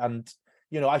atmosphere, and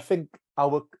I think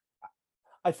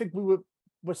we're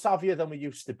savvier than we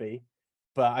used to be,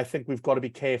 but I think we've got to be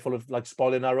careful of like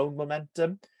spoiling our own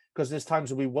momentum, because there's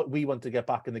times when we want to get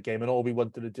back in the game, and all we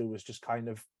wanted to do was just kind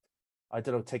of, I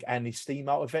don't know, take any steam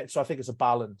out of it. So I think it's a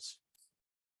balance.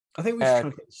 I think we were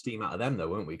trying to get the steam out of them, though,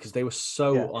 weren't we? Because they were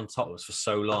so on top of us for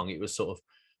so long. It was sort of,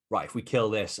 right, if we kill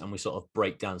this and we sort of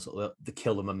break down sort of the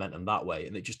kill the momentum that way,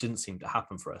 and it just didn't seem to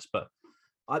happen for us. But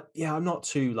I'm not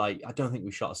too I don't think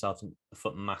we shot ourselves in the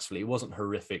foot massively. It wasn't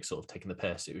horrific, sort of taking the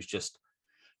piss. It was just,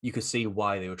 you could see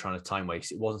why they were trying to time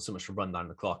waste. It wasn't so much to run down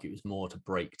the clock. It was more to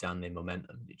break down their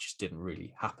momentum. It just didn't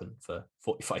really happen for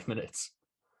 45 minutes.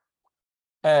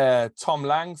 Tom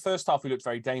Lang, first half we looked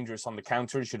very dangerous on the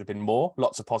counter. It should have been more.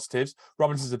 Lots of positives.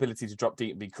 Robinson's ability to drop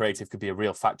deep and be creative could be a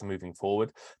real factor moving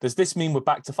forward. Does this mean we're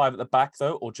back to 5 at the back,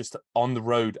 though, or just on the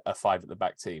road a 5 at the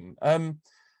back team?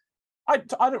 I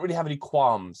don't really have any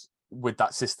qualms with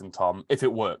that system, Tom, if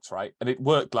it works, right? And it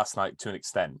worked last night to an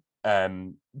extent.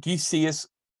 Do you see us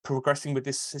progressing with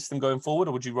this system going forward,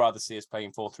 or would you rather see us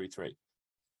playing 4-3-3?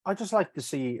 I just like to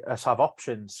see us have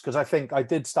options, because I think I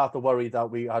did start to worry that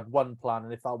we had one plan,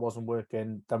 and if that wasn't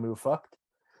working, then we were fucked.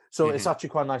 So it's actually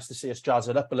quite nice to see us jazz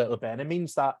it up a little bit, and it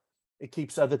means that it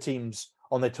keeps other teams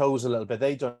on their toes a little bit.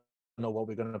 They don't know what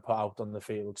we're going to put out on the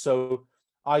field. So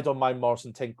I don't mind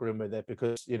Morrison tinkering with it,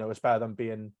 because it's better than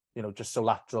being just so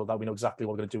lateral that we know exactly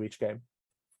what we're going to do each game.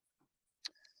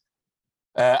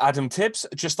 Adam Tibbs,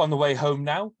 just on the way home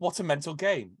now. What a mental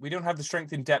game. We don't have the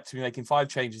strength in depth to be making 5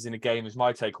 changes in a game, is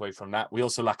my takeaway from that. We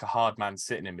also lack a hard man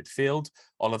sitting in midfield.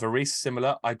 Oliver Rees,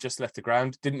 similar. I just left the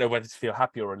ground. Didn't know whether to feel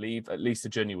happy or relieved. At least the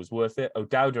journey was worth it.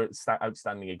 O'Dowd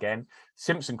outstanding again.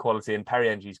 Simpson quality, and Perry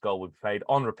Ng's goal will be played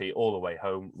on repeat all the way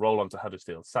home. Roll on to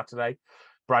Huddersfield Saturday.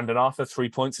 Brandon Arthur, 3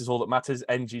 points is all that matters.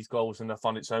 Ng's goal was enough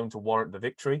on its own to warrant the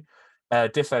victory.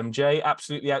 Diff MJ,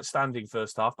 absolutely outstanding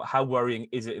first half, but how worrying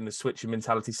is it in the switching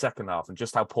mentality second half, and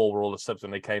just how poor were all the subs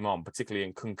when they came on, particularly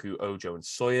in Nkunku, Ojo and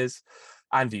Sawyers?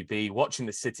 Andy B, watching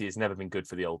the City has never been good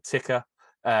for the old ticker.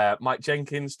 Mike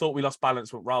Jenkins, thought we lost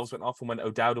balance when Riles went off and when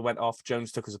O'Dowd went off.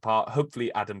 Jones took us apart.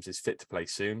 Hopefully Adams is fit to play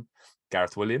soon.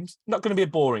 Gareth Williams, not going to be a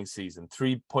boring season.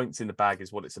 3 points in the bag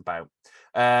is what it's about.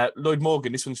 Lloyd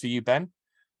Morgan, this one's for you, Ben.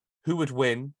 Who would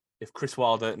win if Chris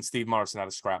Wilder and Steve Morrison had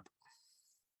a scrap?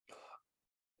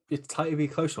 It's tight to be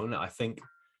close on it. I think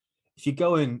if you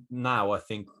go in now, I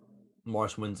think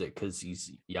Morrison wins it because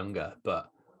he's younger. But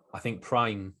I think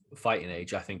prime fighting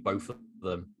age, I think both of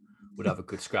them would have a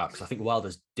good scrap, because I think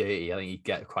Wilder's dirty. I think he'd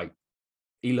get quite.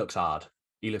 He looks hard.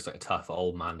 He looks like a tough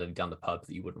old man down the pub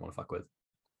that you wouldn't want to fuck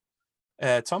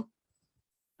with. Tom,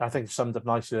 I think summed up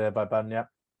nicely there by Ben. Yeah,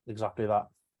 exactly that.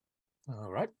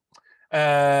 All right.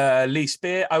 Lee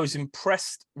Spear, I was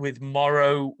impressed with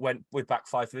Morrow, went with back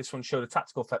 5 for this one, showed a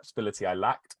tactical flexibility I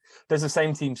lacked. Does the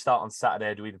same team start on Saturday,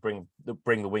 or do we bring the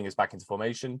wingers back into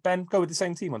formation? Ben, go with the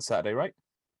same team on Saturday, right?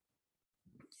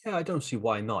 Yeah, I don't see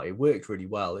why not. It worked really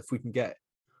well. If we can get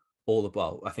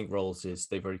I think Rolls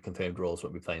they've already confirmed Rolls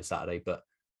won't be playing Saturday, but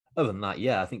Other than that,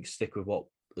 yeah, I think stick with what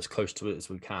as close to it as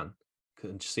we can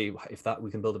and just see if that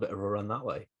we can build a bit of a run that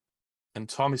way. And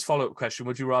Tommy's follow-up question,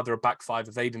 would you rather a back five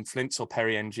of Aidan Flints or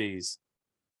Perry NGs?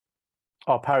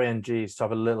 Oh, Perry NGs to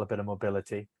have a little bit of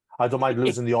mobility. I don't mind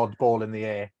losing the odd ball in the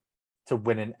air to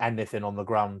winning anything on the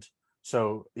ground.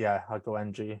 So, yeah, I'd go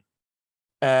NG.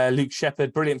 Luke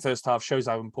Shepherd, brilliant first half, shows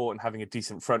how important having a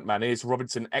decent front man is.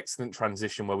 Robinson, excellent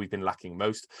transition where we've been lacking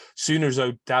most. Soon as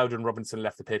O'Dowd and Robinson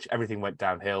left the pitch, everything went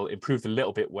downhill. Improved a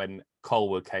little bit when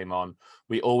Colwood came on.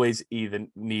 We always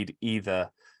need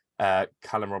either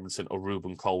Callum Robinson or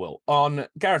Ruben Colwell. On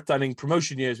Gareth Dunning,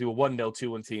 promotion years, we were 1-0,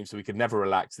 2-1 team, so we could never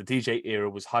relax. The DJ era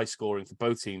was high scoring for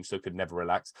both teams, so could never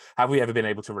relax. Have we ever been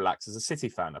able to relax as a City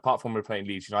fan? Apart from we're playing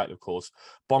Leeds United, of course.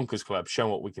 Bonkers club,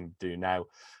 showing what we can do now.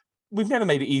 We've never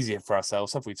made it easier for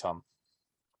ourselves, have we, Tom?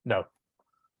 No.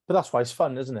 But that's why it's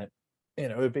fun, isn't it?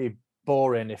 It'd be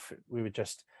boring if we were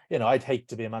just, I'd hate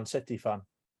to be a Man City fan.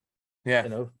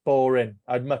 Yeah. Boring.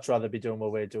 I'd much rather be doing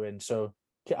what we're doing. So,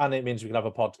 and it means we can have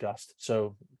a podcast.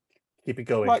 So keep it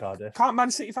going, Cardiff. Can't Man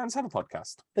City fans have a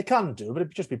podcast? They can do, but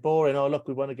it'd just be boring. Oh, look,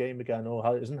 we won a game again.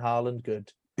 Oh, isn't Haaland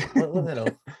good? Well,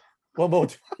 one more.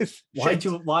 Why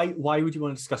would you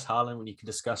want to discuss Haaland when you can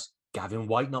discuss Gavin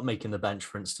White not making the bench,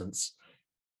 for instance?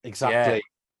 Exactly. Yeah.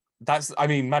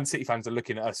 Man City fans are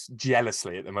looking at us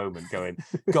jealously at the moment, going,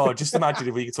 God, just imagine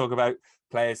if we could talk about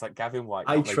players like Gavin White.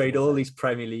 I trade all these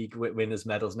Premier League winners'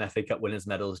 medals and FA Cup winners'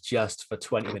 medals just for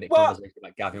 20-minute conversation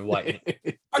about Gavin White.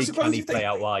 Can he play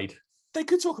out wide? They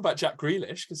could talk about Jack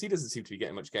Grealish, because he doesn't seem to be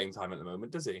getting much game time at the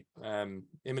moment, does he? Him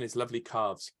and his lovely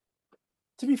calves.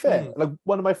 To be fair, like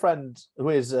one of my friends who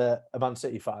is a Man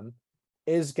City fan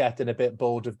is getting a bit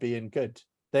bored of being good.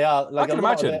 They are like a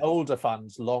lot of their older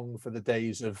fans long for the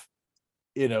days of,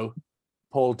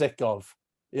 Paul Dickov.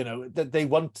 They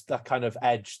want that kind of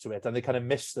edge to it, and they kind of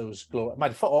miss those glory.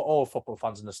 All football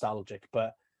fans are nostalgic,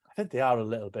 but I think they are a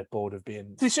little bit bored of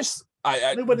being. It's just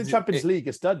they win the Champions League.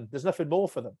 It's done. There's nothing more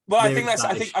for them. Well, I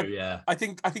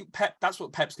think Pep. That's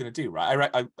what Pep's going to do, right?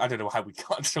 I don't know how we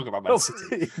can't talk about Man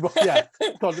City. Yeah,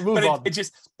 move on.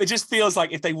 It just feels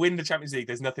like if they win the Champions League,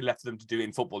 there's nothing left for them to do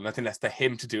in football, nothing left for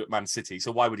him to do at Man City.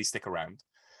 So why would he stick around?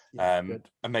 Yeah,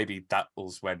 and maybe that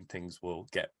was when things will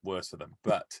get worse for them.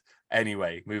 But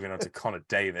anyway, moving on to Connor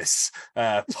Davis,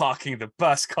 parking the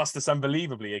bus cost us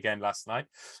unbelievably again last night.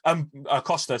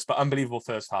 Cost us, but unbelievable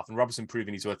first half. And Robertson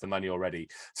proving he's worth the money already.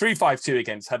 3-5-2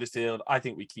 against Huddersfield. I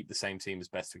think we keep the same team as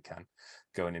best we can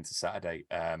going into Saturday.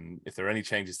 If there are any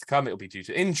changes to come, it'll be due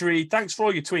to injury. Thanks for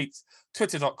all your tweets.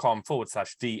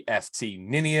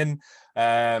 Twitter.com/VFTNinian.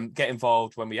 Get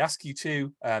involved when we ask you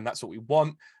to. That's what we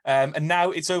want. And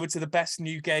now it's over to the best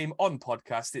new game on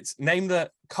podcast. It's Name the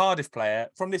Cardiff player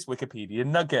from this Wikipedia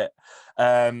nugget.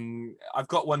 I've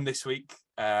got one this week.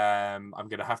 I'm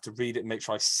going to have to read it and make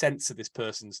sure I censor this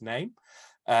person's name.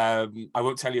 I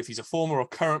won't tell you if he's a former or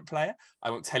current player.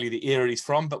 I won't tell you the era he's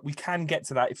from, but we can get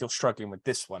to that if you're struggling with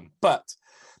this one. But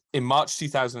in March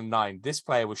 2009, this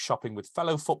player was shopping with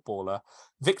fellow footballer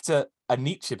Victor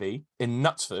Anichebe in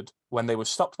Knutsford when they were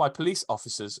stopped by police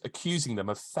officers accusing them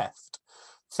of theft.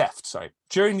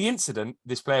 During the incident,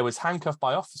 this player was handcuffed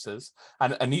by officers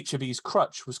and Anichebe's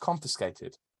crutch was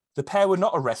confiscated. The pair were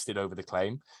not arrested over the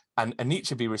claim, and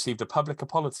Anichebe received a public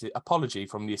apology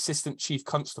from the Assistant Chief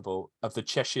Constable of the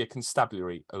Cheshire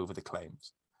Constabulary over the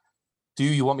claims. Do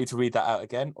you want me to read that out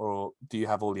again, or do you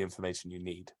have all the information you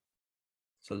need?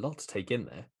 It's a lot to take in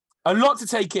there. A lot to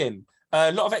take in.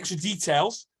 A lot of extra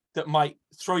details that might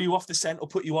throw you off the scent or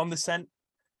put you on the scent.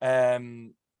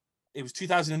 It was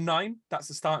 2009. That's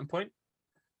the starting point.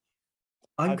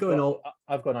 I've got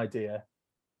an idea.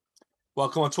 Well,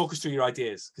 come on, talk us through your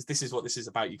ideas, because this is what this is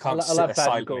about. You can't sit there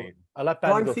silently. I'll let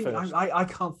Ben go first. I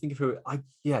can't think of who.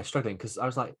 Struggling, because I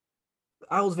was like,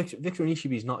 how old is Victor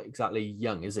Anichebe? Is not exactly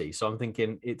young, is he? So I'm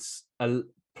thinking it's a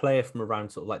player from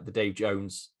around sort of like the Dave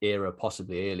Jones era,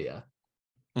 possibly earlier.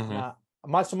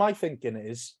 Mm-hmm. So my thinking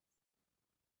is,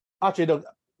 actually, no,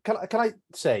 can I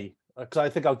say, because I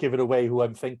think I'll give it away who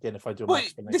I'm thinking if I do an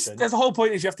explanation. The whole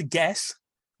point is you have to guess.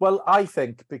 Well, I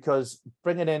think because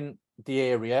bringing in the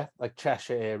area, like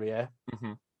Cheshire area,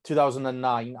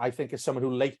 2009, I think is someone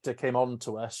who later came on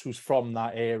to us who's from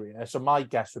that area. So my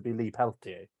guess would be Lee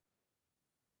Peltier.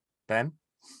 Ben,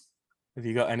 have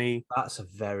you got any? That's a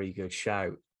very good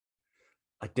shout.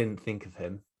 I didn't think of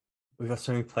him. We've got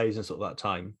so many players in sort of that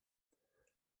time.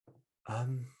 For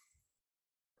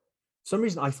some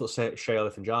reason I thought Shea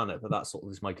Olifanjana, but that sort of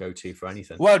is my go-to for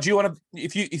anything. Well, do you want to?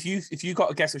 If you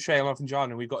got a guess of Shea Olifanjana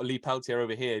and we've got a Lee Peltier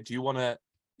over here, do you want to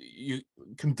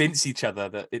convince each other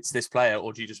that it's this player,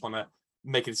 or do you just want to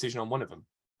make a decision on one of them?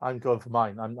 I'm going for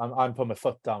mine. I'm putting my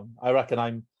foot down. I reckon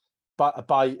I'm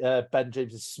by Ben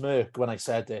James's smirk when I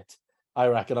said it, I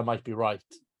reckon I might be right.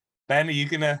 Ben, are you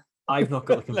gonna? I've not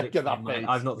got the conviction. Face.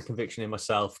 I've not the conviction in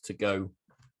myself to go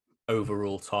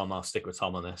overrule Tom. I'll stick with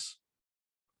Tom on this.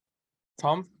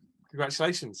 Tom,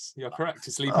 congratulations. You're correct.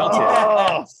 It's Lee Peltier.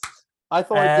 Peltier. I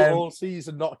thought I'd do all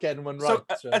season not getting one right.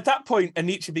 So at that point,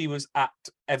 Anichebe was at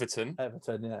Everton.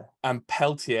 Everton, yeah. And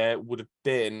Peltier would have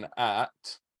been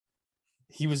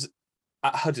he was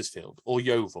at Huddersfield or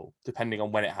Yeovil, depending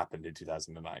on when it happened in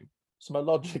 2009. So my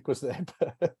logic was there.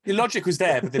 Your logic was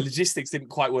there, but the logistics didn't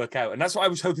quite work out. And that's what I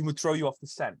was hoping would throw you off the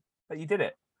scent. But you did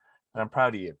it. And I'm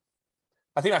proud of you.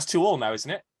 I think that's 2-2 now, isn't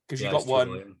it? Because you got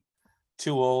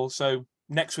 2-2. So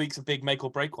next week's a big make or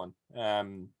break one. I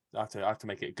have to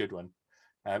make it a good one.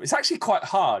 It's actually quite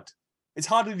hard. It's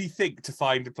harder than you think to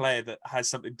find a player that has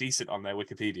something decent on their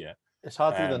Wikipedia. It's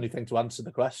harder than you think to answer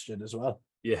the question as well.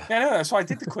 Yeah. Yeah, no, that's why I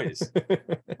did the quiz.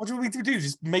 What do we need to do?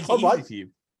 Just make it easy for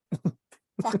you.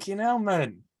 Fucking hell,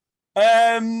 man.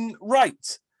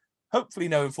 Right. Hopefully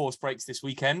no enforced breaks this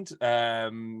weekend.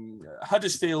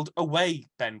 Huddersfield away,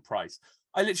 Ben Price.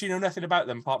 I literally know nothing about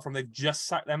them apart from they've just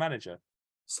sacked their manager.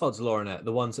 Sod's law in it.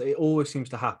 The ones it always seems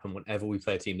to happen whenever we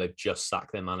play a team, they've just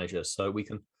sacked their manager. So we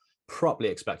can properly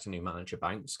expect a new manager,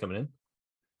 Banks, coming in.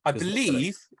 I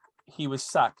believe he was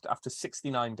sacked after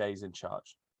 69 days in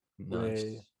charge. Nice.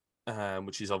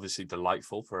 Which is obviously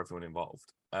delightful for everyone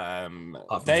involved.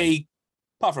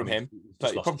 Apart from him,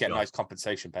 but you probably get a nice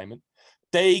compensation payment.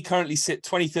 They currently sit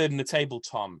 23rd in the table,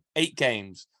 Tom. 8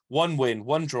 games, 1 win,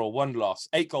 1 draw, 1 loss,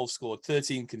 8 goals scored,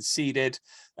 13 conceded.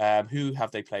 Who have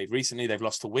they played recently? They've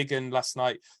lost to Wigan last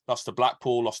night, lost to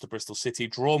Blackpool, lost to Bristol City,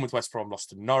 drawn with West Brom,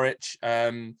 lost to Norwich.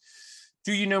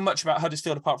 Do you know much about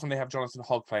Huddersfield apart from they have Jonathan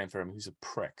Hogg playing for him, who's a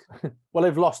prick? Well,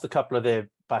 they've lost a couple of their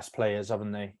best players,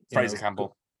 haven't they? Fraser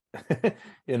Campbell.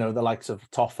 The likes of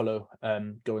Toffolo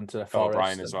going to Forest.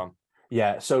 O'Brien as well.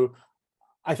 Yeah, so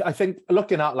I think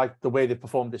looking at like the way they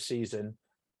performed this season,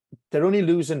 they're only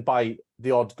losing by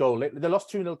the odd goal. They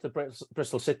lost 2-0 to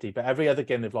Bristol City, but every other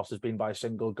game they've lost has been by a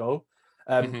single goal.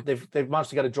 They've managed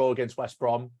to get a draw against West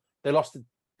Brom. They lost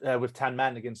with 10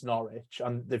 men against Norwich,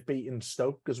 and they've beaten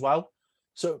Stoke as well.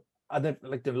 So and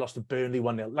they've lost to Burnley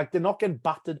 1-0. Like they're not getting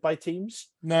battered by teams.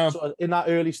 No. So in that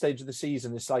early stage of the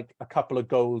season, it's like a couple of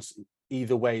goals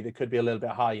either way. They could be a little bit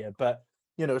higher, but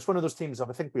it's one of those teams that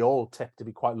I think we all tipped to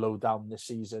be quite low down this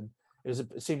season.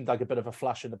 It seemed like a bit of a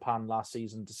flash in the pan last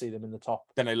season to see them in the top.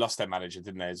 Then they lost their manager,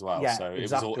 didn't they, as well? Yeah, so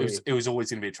exactly. it was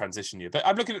always going to be a transition year. But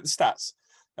I'm looking at the stats.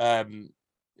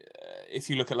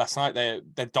 If you look at last night,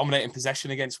 they're dominating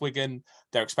possession against Wigan.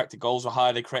 Their expected goals were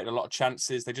high. They created a lot of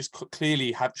chances. They just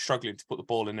clearly have struggling to put the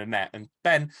ball in the net. And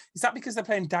Ben, is that because they're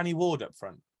playing Danny Ward up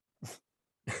front?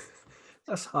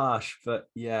 That's harsh, but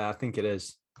yeah, I think it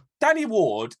is. Danny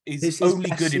Ward is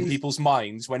only good in people's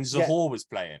minds when Zahor was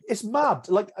playing. It's mad.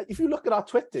 Like, if you look at our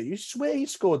Twitter, you swear he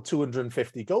scored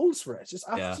 250 goals for us. It's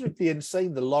absolutely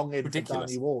insane, the long in for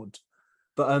Danny Ward.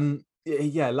 But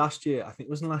last year, I think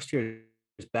it wasn't last year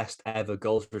his best ever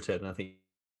goals return. I think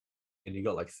he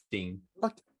got like 15.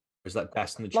 It was like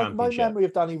best in the championship. My memory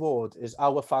of Danny Ward is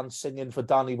our fans singing for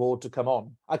Danny Ward to come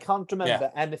on. I can't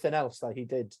remember anything else that he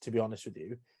did, to be honest with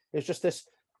you. It's just this.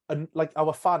 And like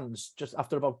our fans, just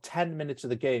after about 10 minutes of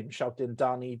the game, shouting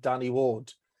Danny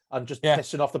Ward and just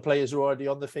pissing off the players who are already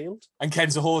on the field. And Ken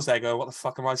Zahor's there going, what the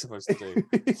fuck am I supposed to do?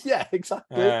 Yeah,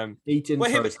 exactly. He didn't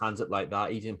throw his hands up like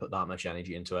that. He didn't put that much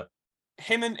energy into it.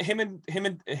 Him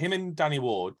and Danny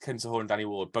Ward, Ken Zahor and Danny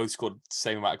Ward, both scored the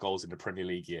same amount of goals in the Premier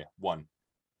League year. 1.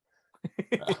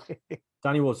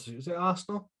 Danny Ward, was it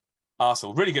Arsenal?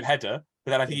 Arsenal, really good header.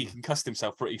 But then I think he concussed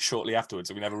himself pretty shortly afterwards,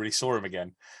 and we never really saw him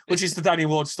again, which is the Danny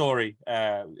Ward story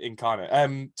incarnate.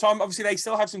 Tom, obviously, they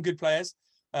still have some good players.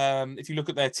 If you look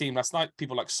at their team last night,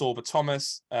 people like Sorba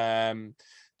Thomas,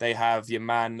 they have your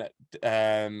man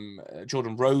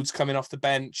Jordan Rhodes coming off the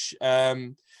bench.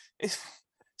 It's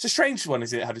a strange one,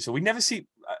 isn't it, Huddersfield? We never see...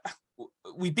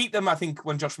 we beat them, I think,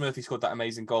 when Josh Murphy scored that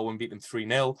amazing goal and beat them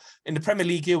 3-0. In the Premier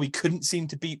League year, we couldn't seem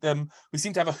to beat them. We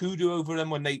seemed to have a hoodoo over them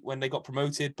when they got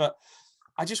promoted, but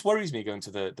it just worries me going to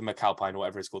the McAlpine or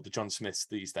whatever it's called, the John Smiths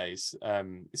these days.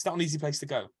 It's not an easy place to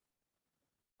go.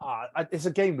 It's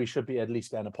a game we should be at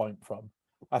least getting a point from.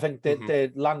 I think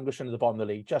they're languishing at the bottom of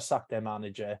the league, just sacked their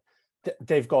manager.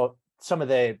 They've got some of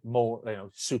their more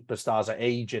superstars are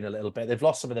aging a little bit. They've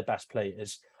lost some of their best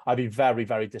players. I'd be very,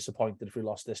 very disappointed if we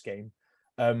lost this game.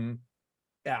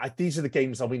 These are the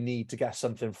games that we need to get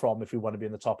something from if we want to be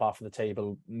in the top half of the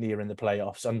table, near in the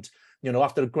playoffs. And,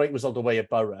 after a great result away at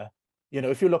Borough,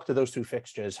 if you looked at those two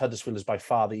fixtures, Huddersfield is by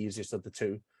far the easiest of the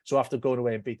two. So after going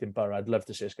away and beating Borough, I'd love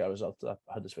to see us get a result at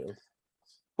Huddersfield.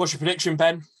 What's your prediction,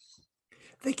 Ben?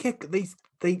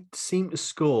 They seem to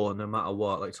score no matter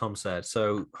what, like Tom said.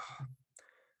 So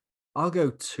I'll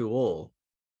go 2-2.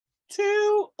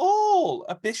 2-2.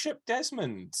 A Bishop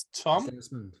Desmond. Tom?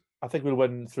 Desmond. I think we'll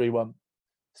win 3-1.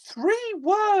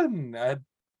 3-1.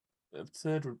 A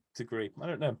third degree. I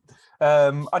don't know.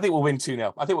 I think we'll win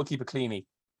 2-0. I think we'll keep a clean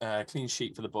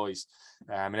sheet for the boys.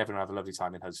 And everyone will have a lovely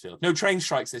time in Huddersfield. No train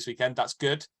strikes this weekend. That's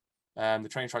good. The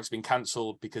train strike's been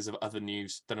cancelled because of other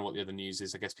news. Don't know what the other news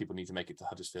is. I guess people need to make it to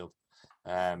Huddersfield.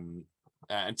 And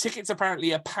tickets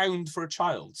apparently £1 for a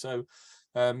child. So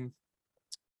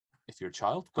if you're a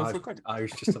child, go for a quid. I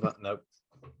was just about nope.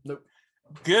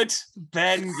 Good.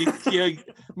 Ben, you're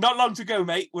not long to go,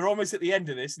 mate. We're almost at the end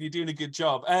of this and you're doing a good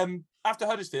job. After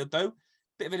Huddersfield, though,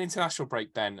 bit of an international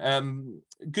break, Ben.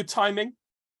 Good timing?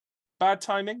 Bad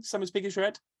timing? Something's big as your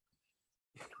head?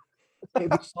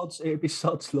 It'd be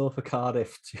sod's law for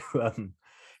Cardiff to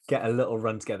get a little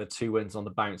run together, 2 wins on the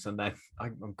bounce, and then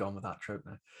I'm gone with that trope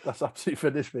now. That's absolutely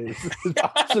finished me.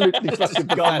 Absolutely fucking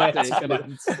gone.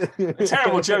 A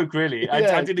terrible joke, really.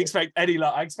 I didn't expect any.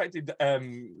 I expected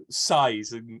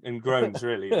sighs and groans,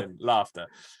 really, and laughter.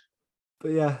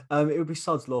 But yeah, it would be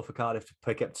sod's law for Cardiff to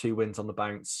pick up 2 wins on the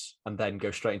bounce and then go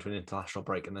straight into an international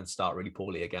break and then start really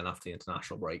poorly again after the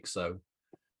international break. So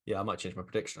yeah, I might change my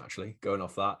prediction actually, going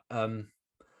off that.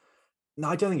 No,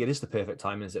 I don't think it is the perfect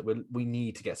time, is it? We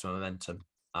need to get some momentum,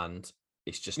 and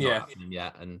it's just not happening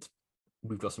yet. And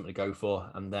we've got something to go for.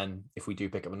 And then if we do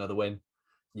pick up another win,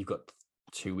 you've got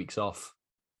 2 weeks off.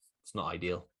 It's not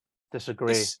ideal.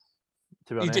 Disagree.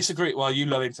 You disagree? Well, you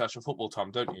love international football, Tom,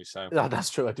 don't you? So yeah, that's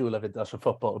true. I do love international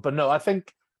football, but no, I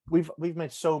think we've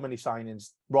made so many signings.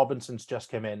 Robinson's just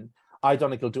come in. I don't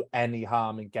think he'll do any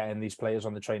harm in getting these players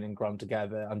on the training ground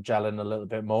together and gelling a little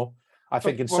bit more. I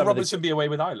think will Robinson be away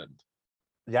with Ireland?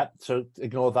 Yeah, so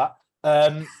ignore that.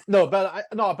 But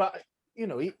you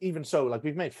know, even so, like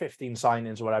we've made 15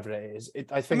 signings or whatever it is.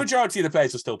 I think the majority of the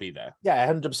players will still be there.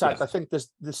 Yeah, 100%. I think there's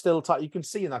still you can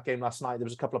see in that game last night there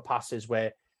was a couple of passes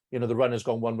where the runner's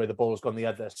gone one way, the ball's gone the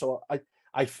other. So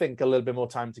I think a little bit more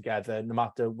time together, no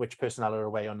matter which personnel are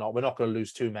away or not, we're not going to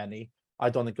lose too many. I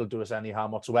don't think it'll do us any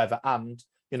harm whatsoever. And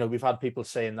we've had people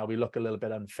saying that we look a little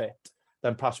bit unfit.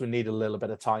 Then perhaps we need a little bit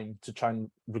of time to try and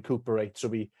recuperate. So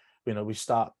we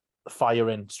start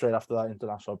firing straight after that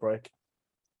international break.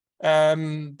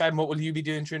 Ben, what will you be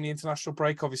doing during the international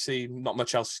break? Obviously, not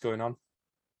much else is going on.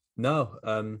 No,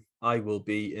 I will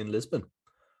be in Lisbon.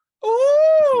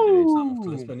 Oh,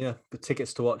 Lisbon, yeah. The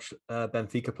tickets to watch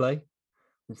Benfica play.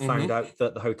 Found out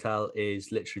that the hotel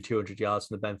is literally 200 yards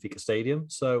from the Benfica stadium.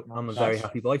 So I'm a very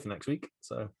happy boy for next week.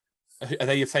 So, are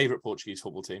they your favourite Portuguese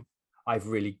football team? I've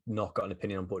really not got an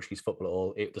opinion on Portuguese football at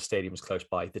all. The stadium was close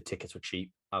by. The tickets were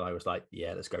cheap. And I was like,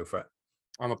 yeah, let's go for it.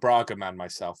 I'm a Braga man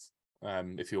myself,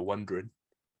 if you're wondering.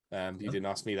 You didn't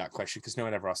ask me that question because no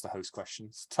one ever asked the host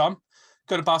questions. Tom,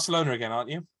 go to Barcelona again, aren't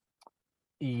you?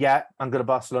 Yeah, I'm going to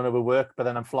Barcelona with work, but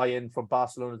then I'm flying from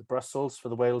Barcelona to Brussels for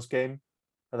the Wales game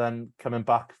and then coming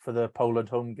back for the Poland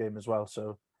home game as well.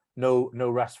 So no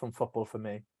rest from football for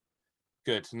me.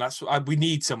 Good, and that's we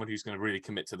need someone who's going to really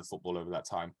commit to the football over that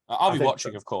time. I'll be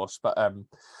watching, of course, but I'm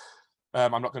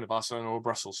not going to Barcelona or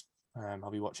Brussels. I'll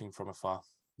be watching from afar.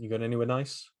 You going anywhere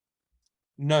nice?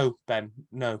 No, Ben.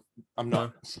 No, I'm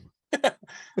not.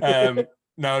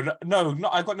 No.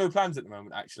 I've got no plans at the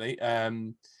moment. Actually,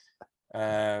 I'm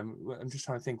just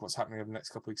trying to think what's happening over the next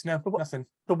couple of weeks. No, nothing.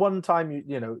 The one time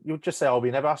you just say, "Oh, we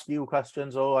never ask you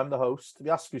questions." Oh, I'm the host. We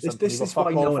ask you something. This is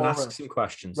why no one asks you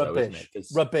questions, though, isn't it?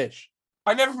 Rubbish.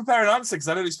 I never prepare an answer because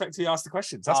I don't expect to be asked the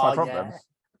questions. That's my problem.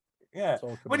 Yeah.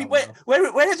 Where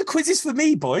are the quizzes for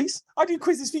me, boys? I do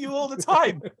quizzes for you all the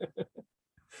time.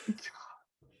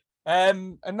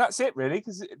 And that's it, really,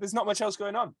 because there's not much else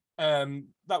going on.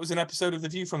 That was an episode of The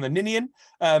View from the Ninian.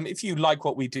 If you like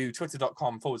what we do,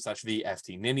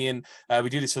 twitter.com/VFT Ninian. We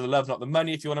do this for the love, not the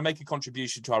money. If you want to make a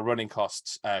contribution to our running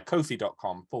costs,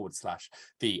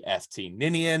 kofi.com/VFT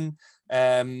Ninian.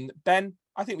 Ben,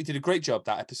 I think we did a great job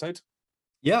that episode.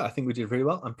 Yeah, I think we did really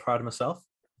well. I'm proud of myself.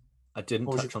 I didn't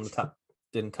touch on the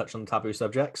taboo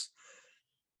subjects.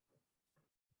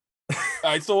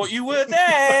 I thought you were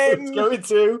then going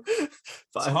to.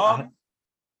 But Tom,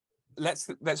 let's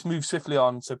move swiftly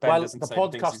on so Ben doesn't say the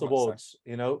podcast awards.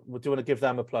 Do you want to give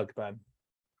them a plug, Ben?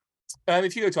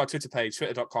 If you go to our Twitter page,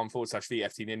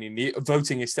 twitter.com/VFT Ninian, the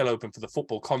voting is still open for the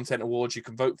Football Content Awards. You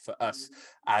can vote for us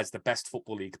as the best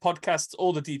Football League podcast.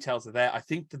 All the details are there. I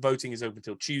think the voting is open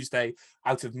till Tuesday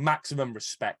out of maximum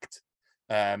respect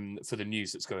for the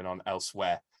news that's going on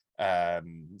elsewhere.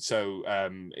 So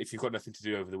if you've got nothing to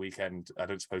do over the weekend, I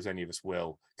don't suppose any of us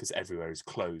will, because everywhere is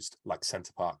closed like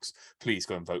Centre Parks. Please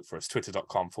go and vote for us.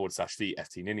 Twitter.com/the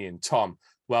FT Ninian. Tom,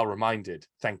 well reminded.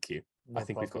 Thank you. I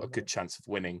think we've got a good chance of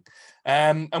winning.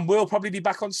 And we'll probably be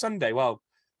back on Sunday. Well,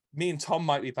 me and Tom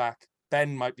might be back.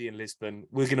 Ben might be in Lisbon.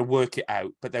 We're going to work it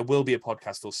out, but there will be a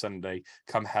podcast on Sunday,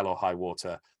 come hell or high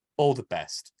water. All the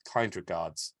best. Kind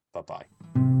regards. Bye-bye.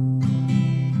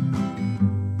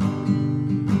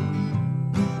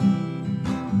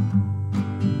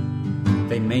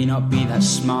 They may not be that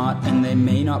smart and they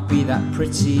may not be that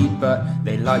pretty, but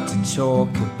they like to talk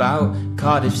about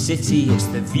Cardiff City. It's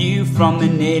the view from the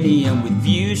Ninian, with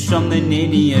views from the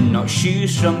Ninian, not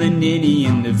shoes from the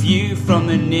Ninian, the view from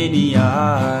the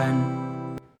Ninian.